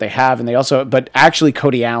what they have, and they also. But actually,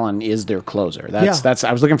 Cody Allen is their closer. That's.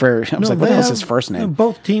 I was looking for. I was like, what the hell's his first name?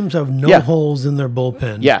 Both teams have no holes in their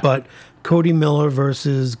bullpen. Yeah. But Cody Miller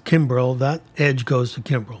versus Kimbrel, that edge goes to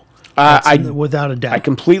Kimbrel. Without a doubt. I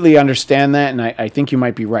completely understand that, and I think you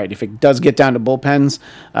might be right. If it does get down to bullpens,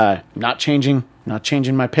 not changing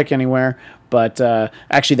my pick anywhere. But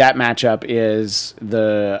actually, that matchup is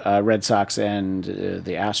the Red Sox and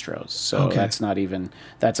the Astros. So that's not even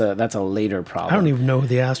that's a later problem. I don't even know who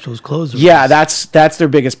the Astros closer is. Yeah, that's their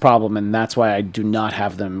biggest problem, and that's why I do not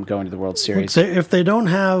have them going to the World Series. If they don't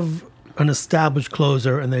have an established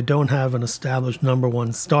closer and they don't have an established number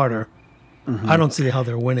one starter, I don't see how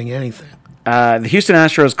they're winning anything. The Houston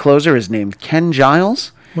Astros closer is named Ken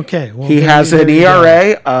Giles. Okay, well, he has an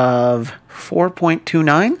ERA of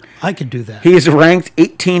 4.29. I could do that. He is ranked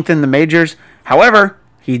 18th in the majors. However,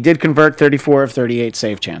 he did convert 34 of 38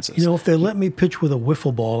 save chances. If they let me pitch with a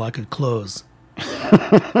wiffle ball, I could close.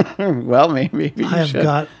 Well, maybe you I have should.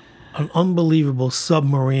 got an unbelievable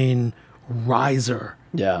submarine riser.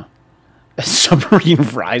 Yeah, a submarine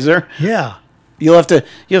riser. Yeah. You'll have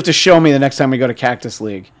to show me the next time we go to Cactus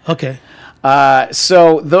League. Okay.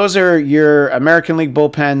 So those are your American League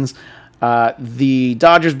bullpens. The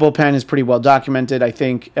Dodgers bullpen is pretty well documented. I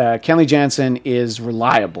think Kenley Jansen is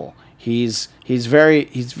reliable. He's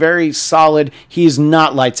very solid. He's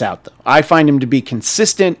not lights out though. I find him to be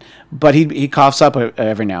consistent, but he coughs up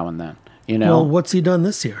every now and then. Well, what's he done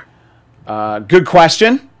this year? Good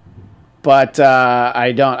question, but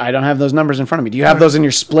I don't have those numbers in front of me. Do you have those in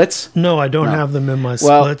your splits? No, I don't have them in my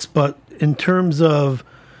splits. But in terms of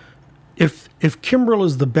if Kimbrel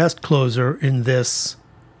is the best closer in this.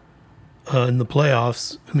 In the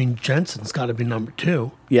playoffs, I mean, Jensen's got to be number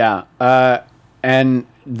 2. Yeah. And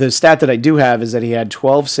the stat that I do have is that he had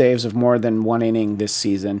 12 saves of more than one inning this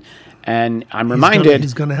season. And I'm reminded...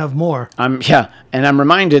 He's going to have more. And I'm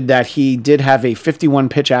reminded that he did have a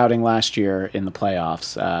 51-pitch outing last year in the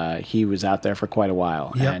playoffs. He was out there for quite a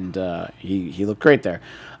while, and he looked great there.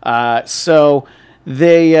 So...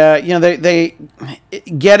 They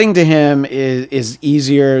getting to him is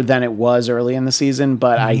easier than it was early in the season,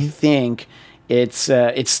 but I think it's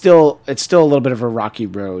still a little bit of a rocky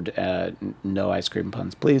road. No ice cream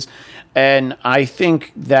puns, please. And I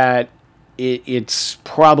think that it's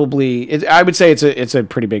probably I would say it's a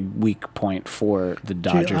pretty big weak point for the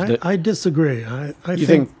Dodgers. I disagree. You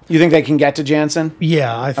think they can get to Jansen?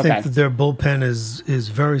 Yeah, I think that their bullpen is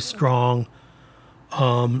very strong.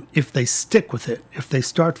 If they stick with it, if they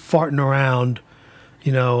start farting around,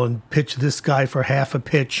 and pitch this guy for half a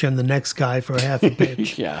pitch and the next guy for half a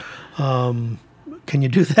pitch. Yeah. Can you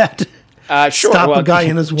do that? Sure. Stop a guy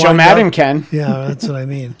in his Joe windup. Madden can. Yeah, that's what I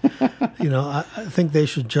mean. I think they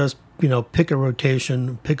should just, pick a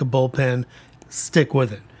rotation, pick a bullpen, stick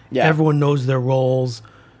with it. Yeah. Everyone knows their roles.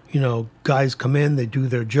 Guys come in, they do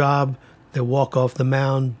their job. They walk off the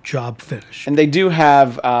mound, job finished. And they do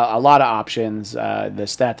have a lot of options. The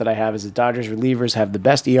stat that I have is the Dodgers relievers have the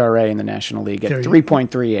best ERA in the National League at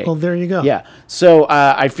 3.38. Well, there you go. Yeah. So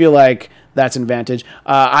I feel like that's an advantage.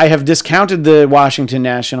 I have discounted the Washington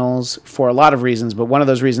Nationals for a lot of reasons, but one of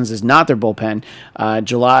those reasons is not their bullpen.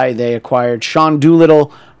 July, they acquired Sean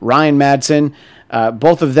Doolittle, Ryan Madsen.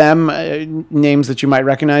 Both of them, names that you might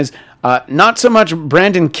recognize. Not so much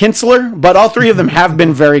Brandon Kintzler, but all three of them have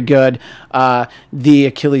been very good. The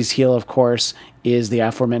Achilles heel, of course, is the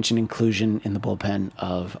aforementioned inclusion in the bullpen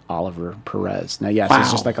of Oliver Perez. Now, yes,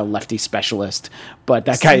 he's just like a lefty specialist, but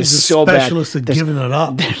that guy is so bad. Specialist at giving it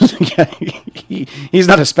up. He's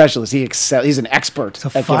not a specialist. He's an expert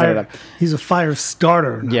at giving it up. He's a fire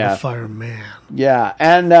starter, not a fire man. Yeah,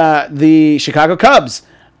 and the Chicago Cubs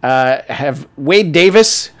have Wade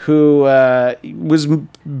Davis, who was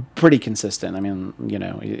pretty consistent. I mean,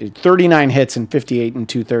 39 hits in 58 and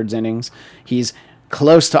 2/3 innings. He's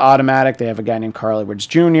close to automatic. They have a guy named Carl Edwards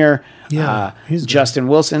Jr. Yeah, he's Justin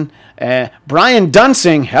Wilson, Brian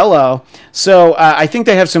Dunsing. Hello. So I think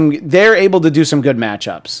they have they're able to do some good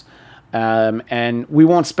matchups. And we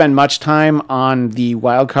won't spend much time on the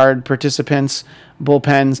wild card participants'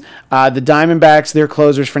 bullpens. The Diamondbacks, their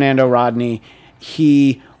closers, Fernando Rodney,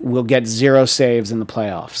 he will get 0 saves in the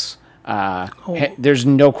playoffs. There's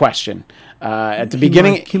no question. At the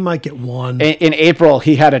beginning, he might get one. In April,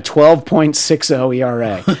 he had a 12.60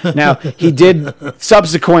 ERA. Now, he did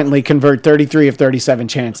subsequently convert 33 of 37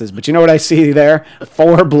 chances, but you know what I see there?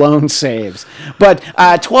 4 blown saves. But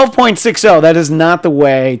 12.60, that is not the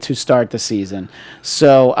way to start the season.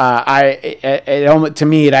 So to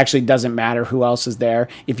me, it actually doesn't matter who else is there.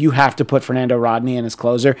 If you have to put Fernando Rodney in as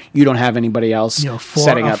closer, you don't have anybody else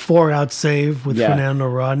setting up. A 4-out save with Fernando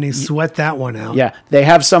Rodney. Sweat that one out. Yeah, they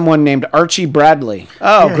have someone named Archie Bradley.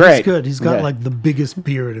 Oh, yeah, great. He's good. He's got like the biggest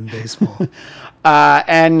beard in baseball.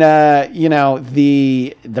 The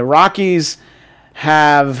Rockies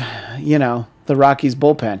have, the Rockies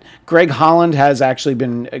bullpen. Greg Holland has actually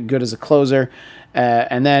been good as a closer.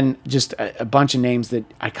 And then just a bunch of names that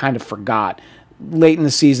I kind of forgot. Late in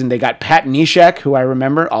the season, they got Pat Neshek, who I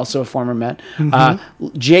remember, also a former Met.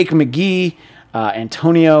 Jake McGee,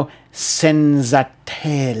 Antonio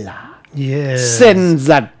Senzatella. Yeah.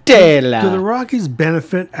 Senzatella. Do the Rockies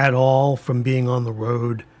benefit at all from being on the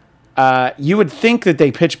road? You would think that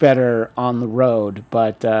they pitch better on the road,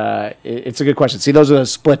 but it's a good question. See, those are the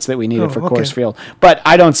splits that we needed for Coors Field. But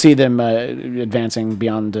I don't see them advancing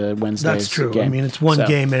beyond Wednesday's That's true. game. I mean, it's one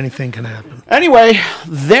game. Anything can happen. Anyway,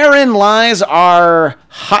 therein lies our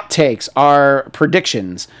hot takes, our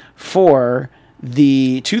predictions for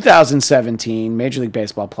the 2017 Major League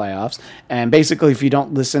Baseball playoffs. And basically, if you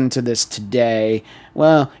don't listen to this today,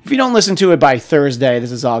 if you don't listen to it by Thursday,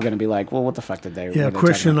 this is all going to be like, well, what the fuck did they? Yeah,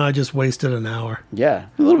 Christian and I just wasted an hour. Yeah,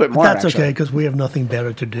 a little bit more. But that's actually. okay because we have nothing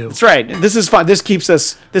better to do. That's right. This is fun. This keeps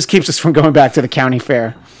us from going back to the county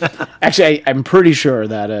fair. Actually, I'm pretty sure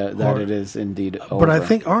that it is indeed over. But I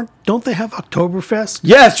think don't they have Oktoberfest?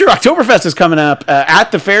 Yeah, it's true. Oktoberfest is coming up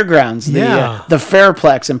at the fairgrounds. The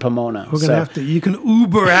Fairplex in Pomona. We're gonna have to. You can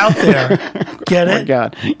Uber out there. Get it? Oh my God.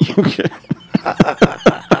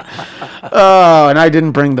 Oh, and I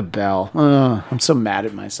didn't bring the bell. Oh, I'm so mad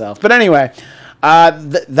at myself. But anyway,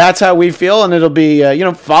 that's how we feel, and it'll be,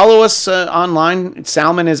 follow us online.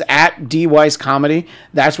 Salman is at D Weiss Comedy.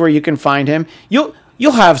 That's where you can find him. You'll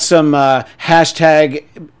have some hashtag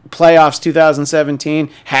playoffs 2017,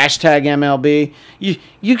 hashtag MLB.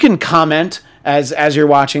 You can comment as you're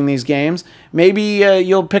watching these games. Maybe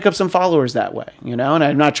you'll pick up some followers that way, and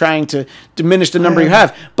I'm not trying to diminish the number you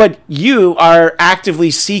have, but you are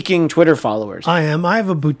actively seeking Twitter followers. I am. I have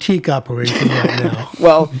a boutique operation right now.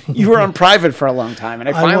 Well, you were on private for a long time, and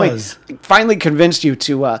I finally convinced you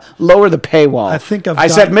to lower the paywall. I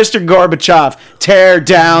said, Mr. Gorbachev, tear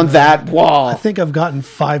down that wall. I think I've gotten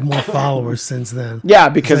 5 more followers since then. Yeah,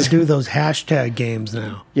 because I do those hashtag games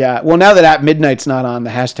now. Yeah, well, now that At Midnight's not on, the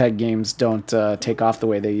hashtag games don't take off the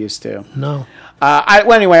way they used to. No.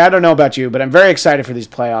 Anyway, I don't know about you, but I'm very excited for these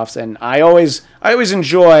playoffs, and I always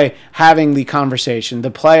enjoy having the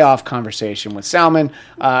playoff conversation with Salman,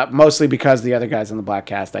 mostly because the other guys on the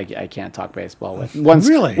Bladtcast I can't talk baseball with. Once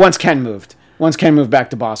Ken moved back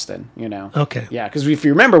to Boston, Okay. Yeah, because if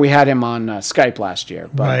you remember, we had him on Skype last year,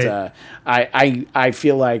 but right. I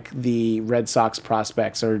feel like the Red Sox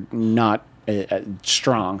prospects are not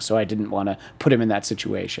strong, so I didn't want to put him in that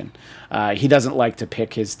situation. He doesn't like to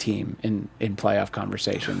pick his team in playoff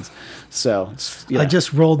conversations. So I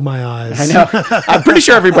just rolled my eyes. I know. I'm pretty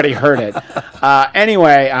sure everybody heard it.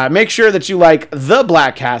 Anyway, make sure that you like the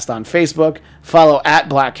Bladtcast on Facebook, follow at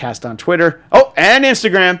Bladtcast on Twitter, and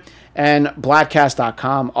Instagram, and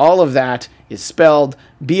Bladtcast.com. All of that is spelled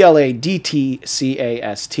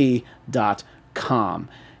BLADTCAST.com.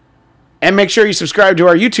 And make sure you subscribe to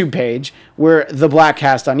our YouTube page. We're The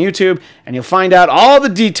Bladtcast on YouTube, and you'll find out all the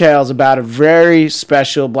details about a very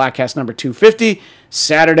special Bladtcast number 250,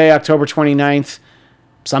 Saturday, October 29th,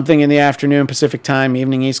 something in the afternoon, Pacific time,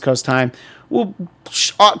 evening, East Coast time. We'll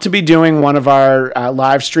ought to be doing one of our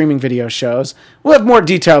live streaming video shows. We'll have more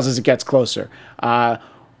details as it gets closer.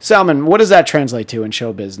 Salman, what does that translate to in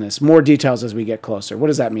show business? More details as we get closer. What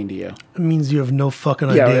does that mean to you? It means you have no fucking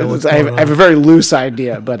idea what's I going on. have a very loose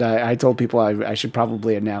idea, but I told people I should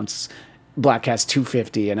probably announce Bladtcast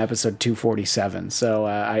 250 and episode 247. So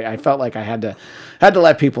I felt like I had to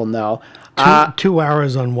let people know. 2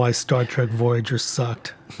 hours on why Star Trek Voyager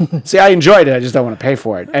sucked. See, I enjoyed it. I just don't want to pay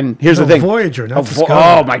for it. And here's the thing. Voyager, not Discovery.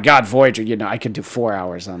 Oh, my God, Voyager. I could do 4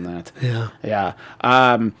 hours on that. Yeah.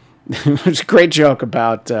 There's a great joke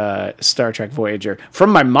about Star Trek Voyager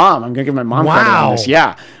from my mom. I'm gonna give my mom credit on this.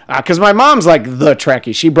 Yeah, because my mom's like the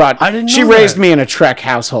Trekkie. She raised me in a Trek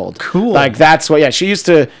household. Cool. Like that's what. Yeah, she used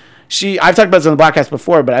to. I've talked about this on the Bladtcast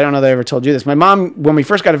before, but I don't know that I ever told you this. My mom, when we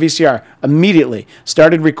first got a VCR, immediately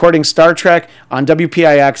started recording Star Trek on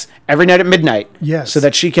WPIX every night at midnight. Yes. So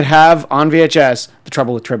that she could have on VHS The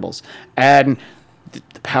Trouble with Tribbles. And the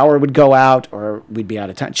power would go out or we'd be out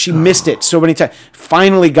of time. She missed it so many times.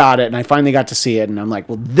 Finally got it, and I finally got to see it, and I'm like,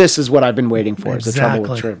 well, this is what I've been waiting for, is the Trouble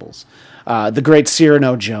with Tribbles. The great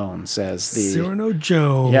Cyrano Jones says the... Cyrano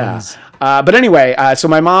Jones. Yeah. But anyway, so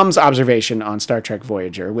my mom's observation on Star Trek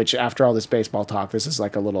Voyager, which after all this baseball talk, this is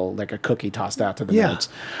like a cookie tossed out to the notes.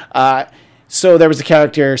 So there was a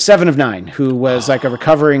character, 7 of 9, who was like a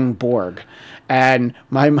recovering Borg. And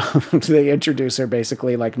my mom, they introduce her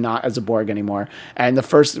basically like not as a Borg anymore. And the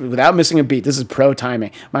first, without missing a beat, this is pro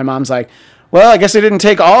timing. My mom's like, well, I guess they didn't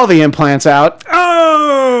take all the implants out.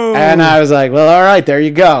 Oh! And I was like, well, all right, there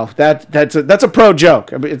you go. That's a pro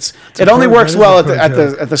joke. I mean, it only works well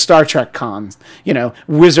at the Star Trek cons,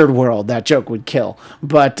 Wizard World. That joke would kill,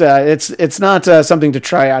 but it's not something to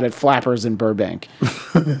try out at Flappers in Burbank,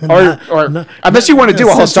 or unless you want to do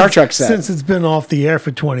a whole Star Trek set. Since it's been off the air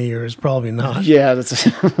for 20 years, probably not. Yeah,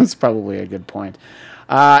 that's probably a good point.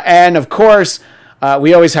 And of course.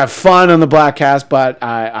 We always have fun on the Bladtcast, but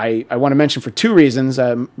I want to mention for 2 reasons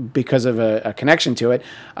because of a connection to it.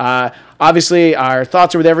 Obviously, our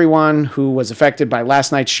thoughts are with everyone who was affected by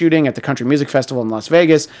last night's shooting at the Country Music Festival in Las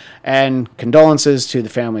Vegas, and condolences to the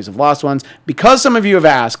families of lost ones. Because some of you have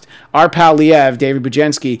asked, our pal Liev, David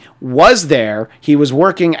Bujenski, was there. He was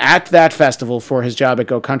working at that festival for his job at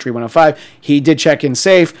Go Country 105. He did check in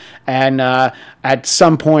safe, and at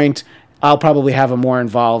some point... I'll probably have a more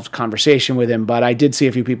involved conversation with him, but I did see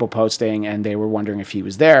a few people posting, and they were wondering if he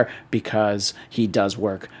was there because he does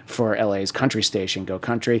work for LA's country station, Go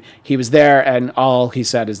Country. He was there, and all he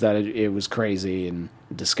said is that it was crazy and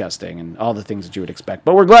disgusting and all the things that you would expect.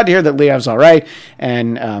 But we're glad to hear that Liev's all right,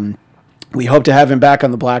 and we hope to have him back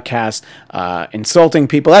on the Bladtcast, insulting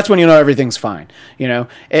people. That's when you know everything's fine.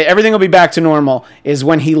 Everything will be back to normal is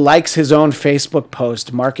when he likes his own Facebook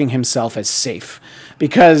post, marking himself as safe.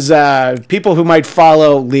 Because people who might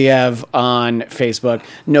follow Liev on Facebook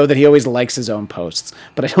know that he always likes his own posts.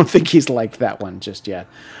 But I don't think he's liked that one just yet.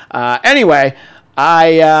 Anyway,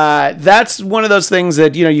 that's one of those things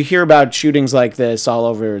that, you hear about shootings like this all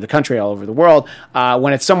over the country, all over the world.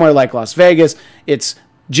 When it's somewhere like Las Vegas, it's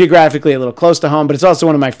geographically a little close to home, but it's also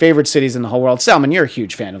one of my favorite cities in the whole world. Salman, you're a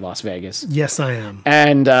huge fan of Las Vegas. Yes, I am.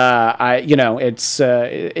 And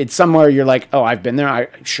it's somewhere you're like, oh, I've been there.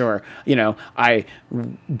 I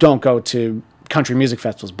don't go to country music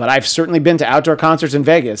festivals, but I've certainly been to outdoor concerts in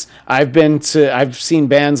Vegas. I've seen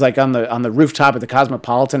bands like on the rooftop at the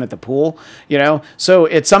Cosmopolitan at the pool. So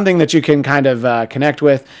it's something that you can kind of connect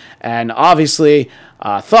with, and obviously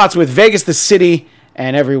thoughts with Vegas, the city.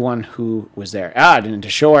 And everyone who was there. And to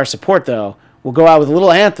show our support, though, we'll go out with a little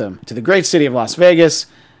anthem to the great city of Las Vegas,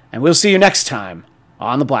 and we'll see you next time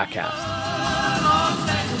on the Bladtcast.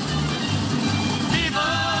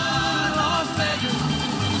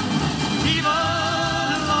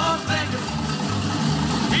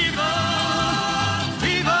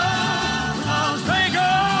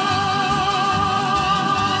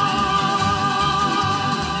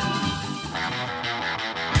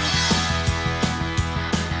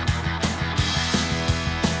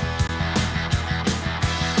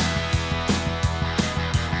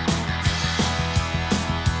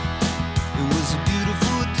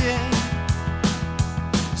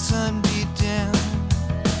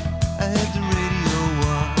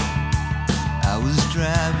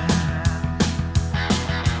 Driving